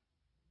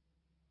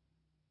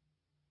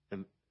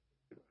 and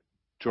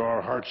to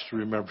our hearts to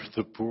remember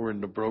the poor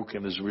and the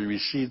broken. As we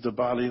receive the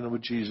body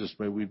of Jesus,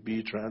 may we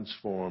be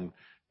transformed,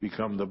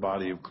 become the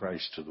body of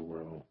Christ to the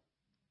world.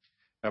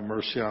 Have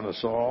mercy on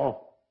us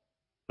all.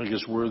 Make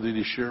us worthy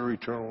to share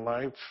eternal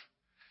life.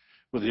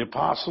 With the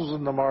apostles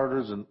and the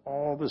martyrs and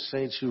all the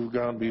saints who have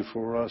gone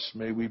before us,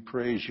 may we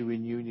praise you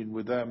in union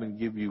with them and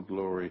give you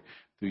glory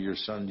through your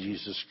Son,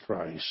 Jesus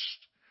Christ.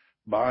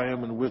 By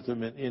him and with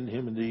him and in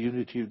him in the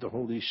unity of the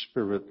Holy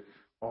Spirit,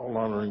 all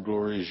honor and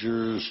glory is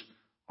yours,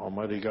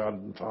 Almighty God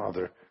and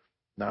Father,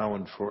 now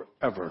and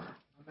forever.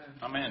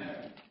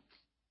 Amen.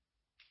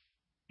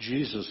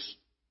 Jesus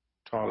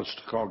taught us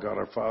to call God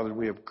our Father.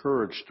 We have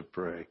courage to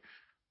pray.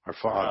 Our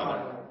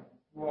Father,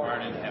 who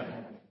art in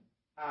heaven,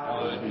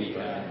 hallowed be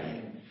thy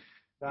name.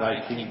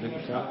 thy kingdom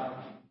come,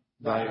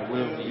 thy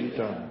will be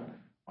done,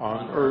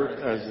 on earth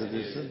as it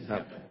is in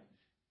heaven.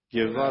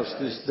 Give us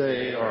this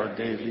day our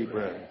daily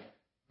bread,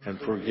 and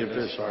forgive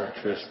us our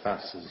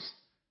trespasses,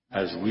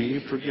 as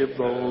we forgive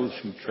those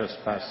who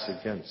trespass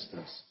against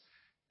us.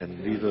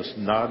 And lead us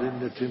not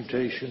into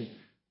temptation,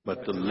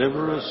 but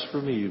deliver us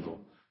from evil.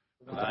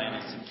 For thine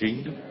is the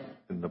kingdom,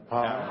 and the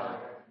power,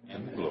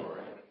 and the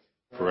glory,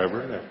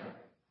 forever and ever.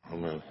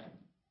 Amen.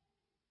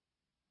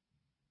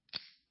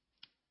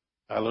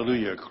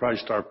 Hallelujah.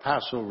 Christ our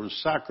Passover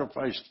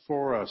sacrificed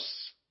for us.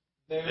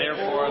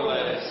 Therefore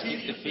let us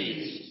keep the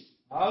feast.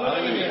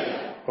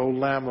 Hallelujah. O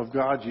Lamb of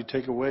God, you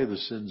take away the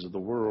sins of the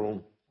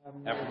world.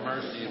 Have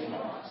mercy upon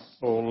us.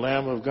 O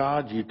Lamb of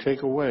God, you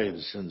take away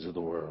the sins of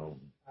the world.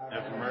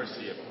 Have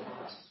mercy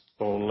upon us.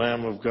 O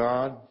Lamb of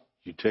God,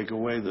 you take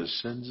away the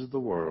sins of the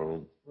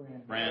world.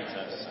 Grant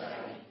us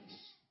our peace.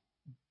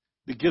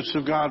 The gifts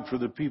of God for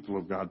the people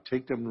of God,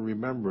 take them in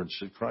remembrance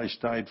that Christ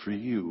died for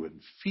you,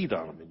 and feed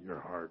on them in your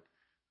heart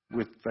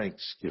with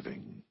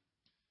thanksgiving.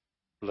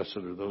 Blessed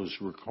are those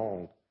who are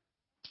called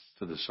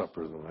to the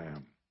supper of the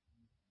Lamb.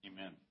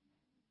 Amen.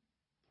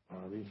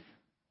 Body,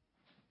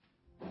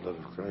 blood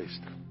of Christ.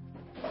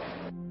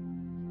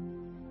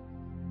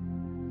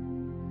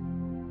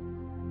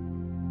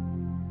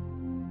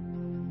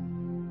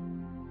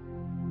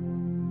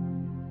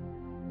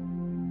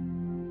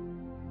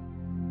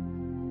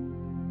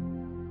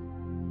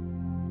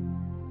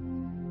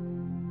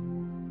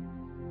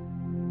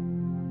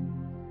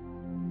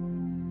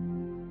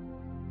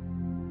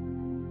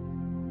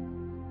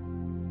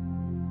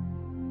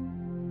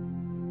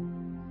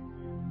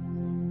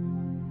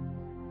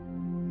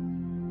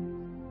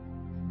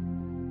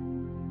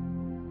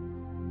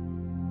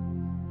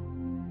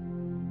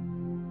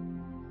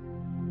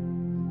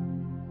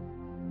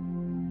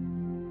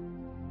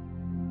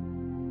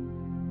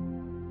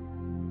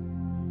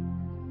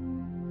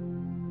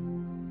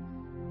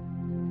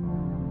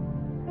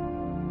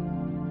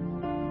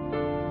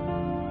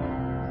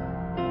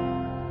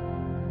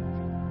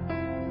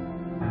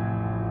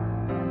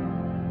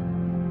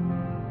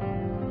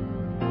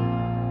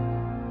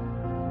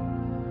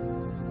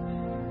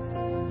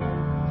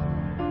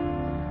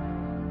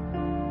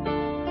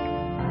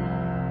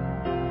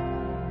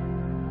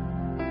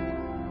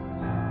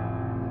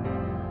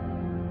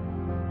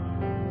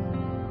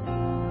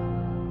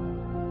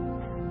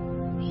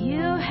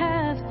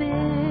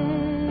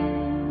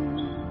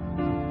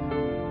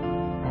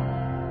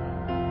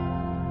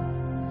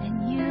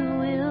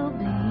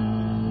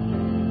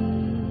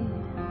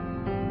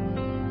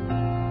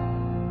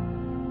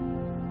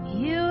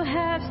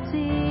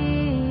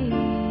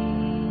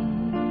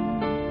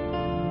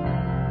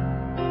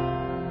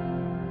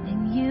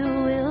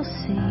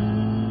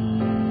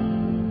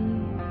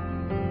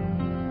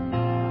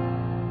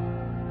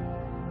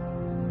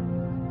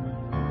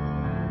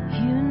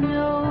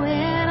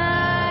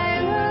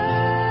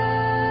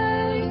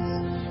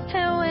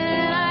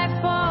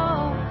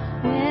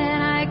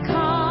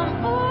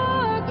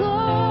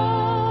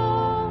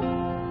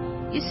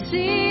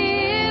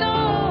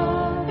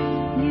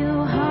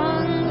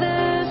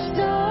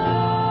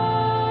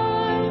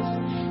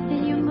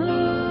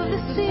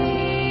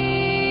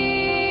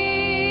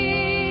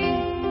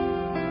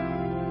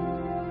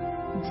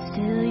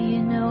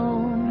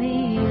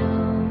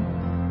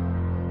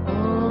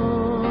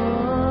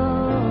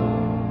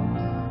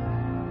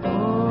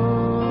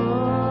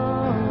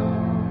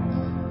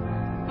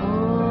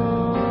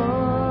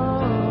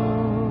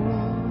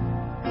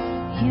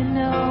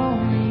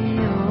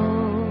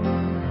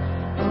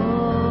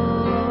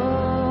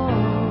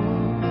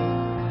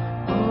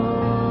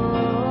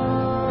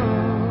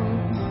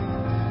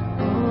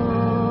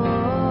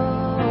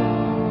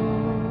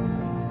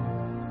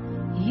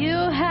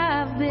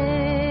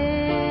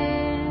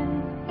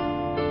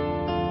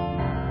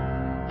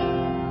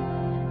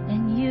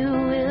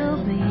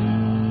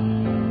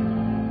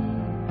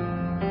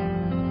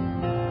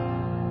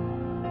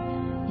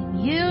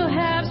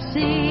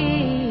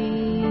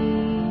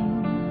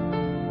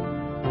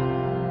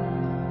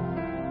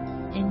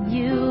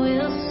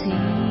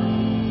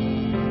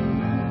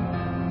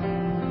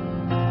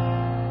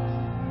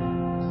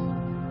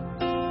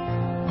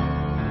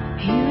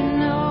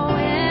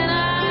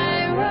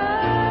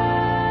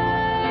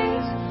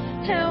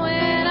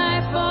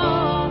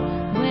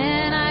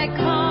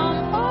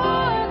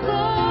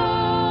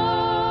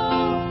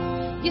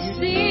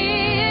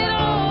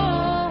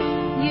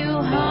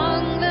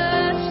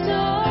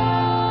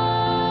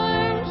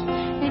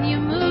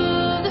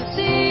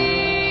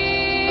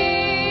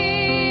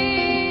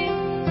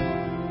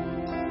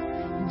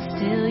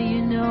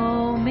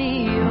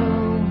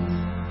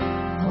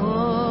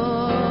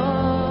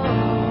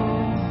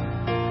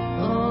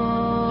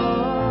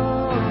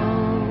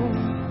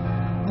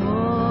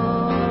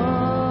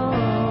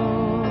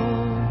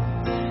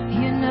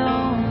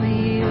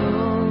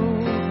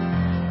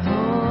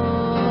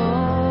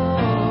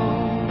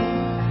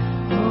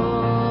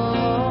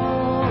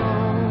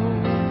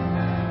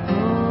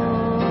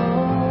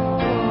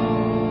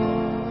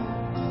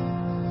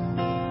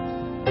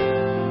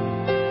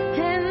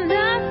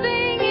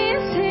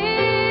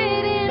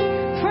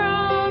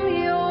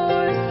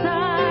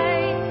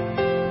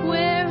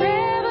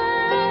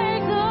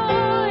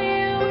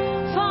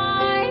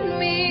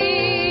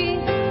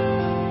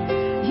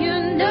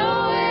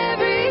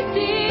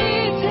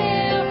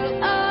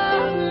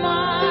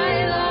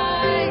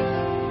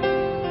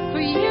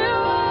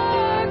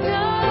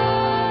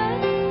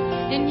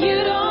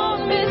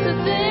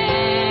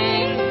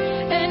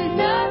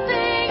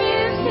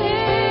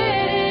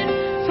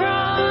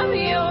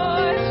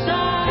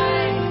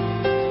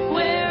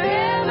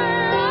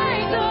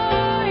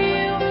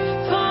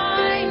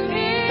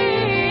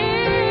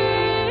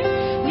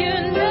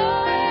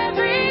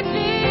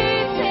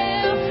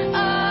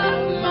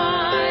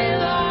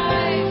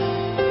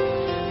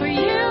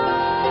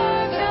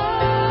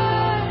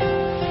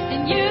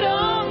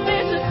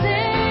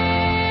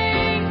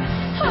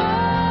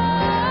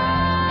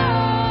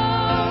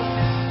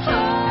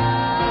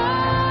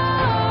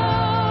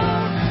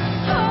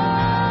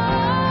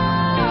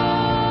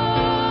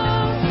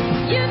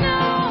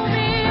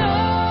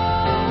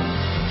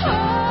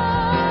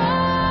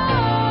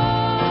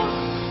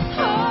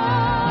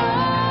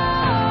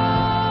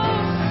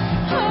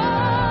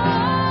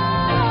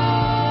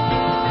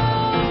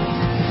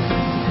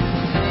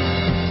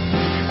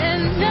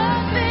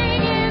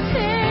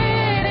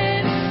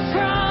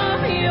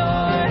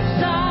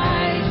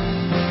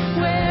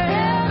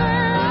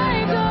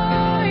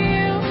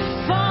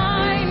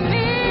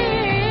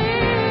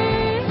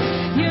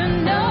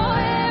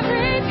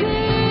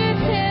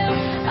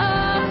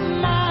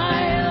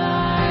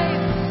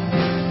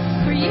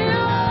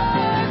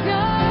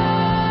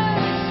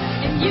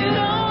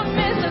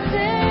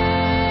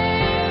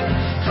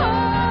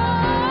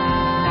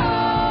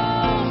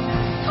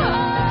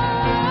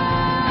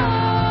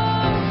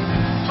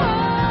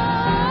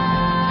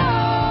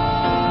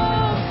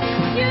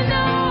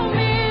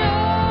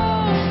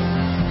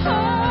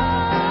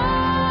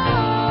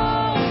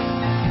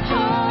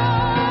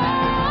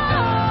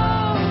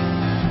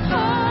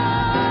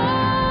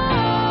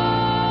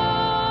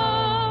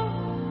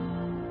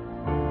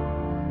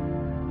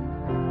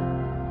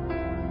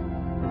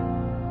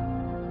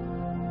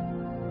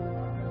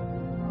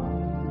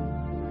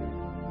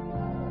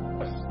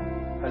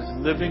 as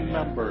living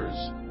members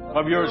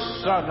of your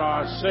Son,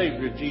 our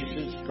Savior,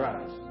 Jesus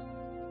Christ.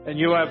 And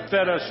you have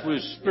fed us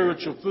with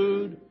spiritual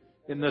food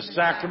in the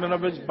sacrament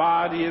of his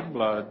body and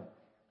blood.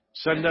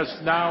 Send us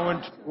now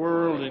into the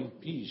world in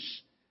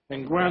peace,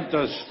 and grant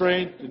us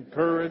strength and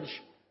courage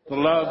to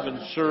love and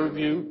serve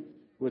you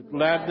with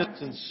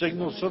gladness and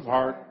singleness of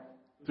heart,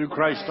 through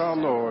Christ our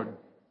Lord.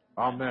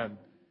 Amen.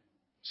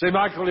 Saint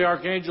Michael the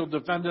Archangel,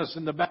 defend us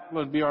in the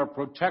battle and be our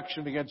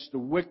protection against the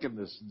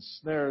wickedness and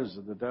snares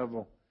of the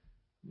devil.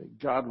 May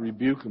God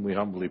rebuke him, we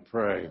humbly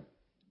pray.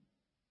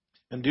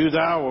 And do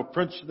thou, O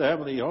Prince of the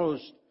heavenly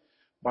host,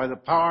 by the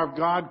power of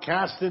God,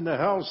 cast into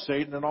hell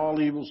Satan and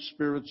all evil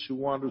spirits who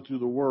wander through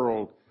the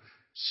world,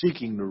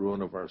 seeking the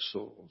ruin of our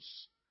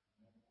souls.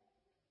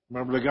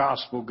 Remember the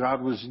gospel,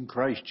 God was in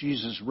Christ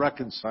Jesus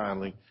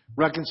reconciling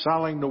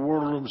the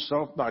world to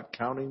himself, not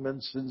counting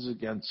men's sins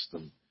against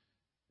them.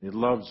 He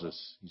loves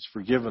us. He's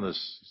forgiven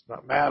us. He's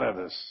not mad at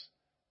us.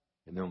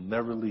 And he'll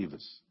never leave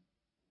us.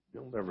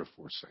 He'll never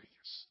forsake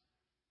us.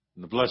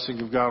 And the blessing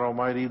of God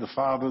Almighty, the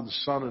Father, the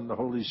Son, and the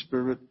Holy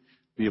Spirit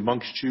be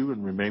amongst you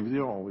and remain with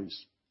you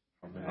always.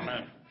 Amen.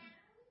 Amen.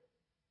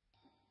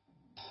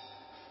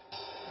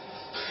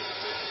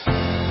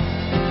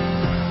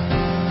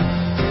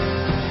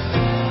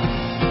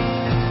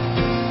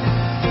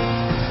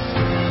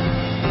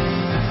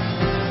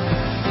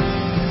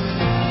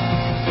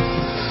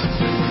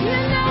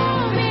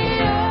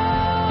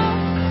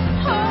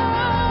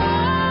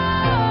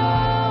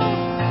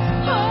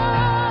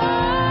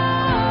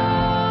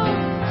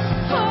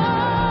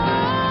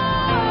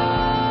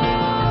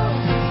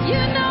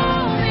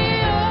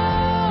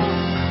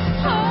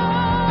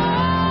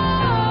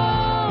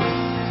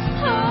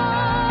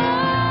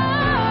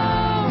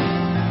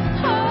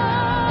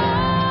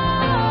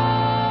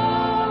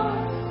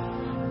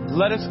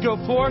 Let us go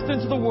forth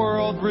into the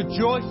world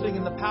rejoicing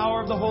in the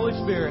power of the Holy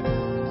Spirit.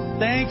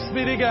 Thanks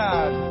be to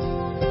God.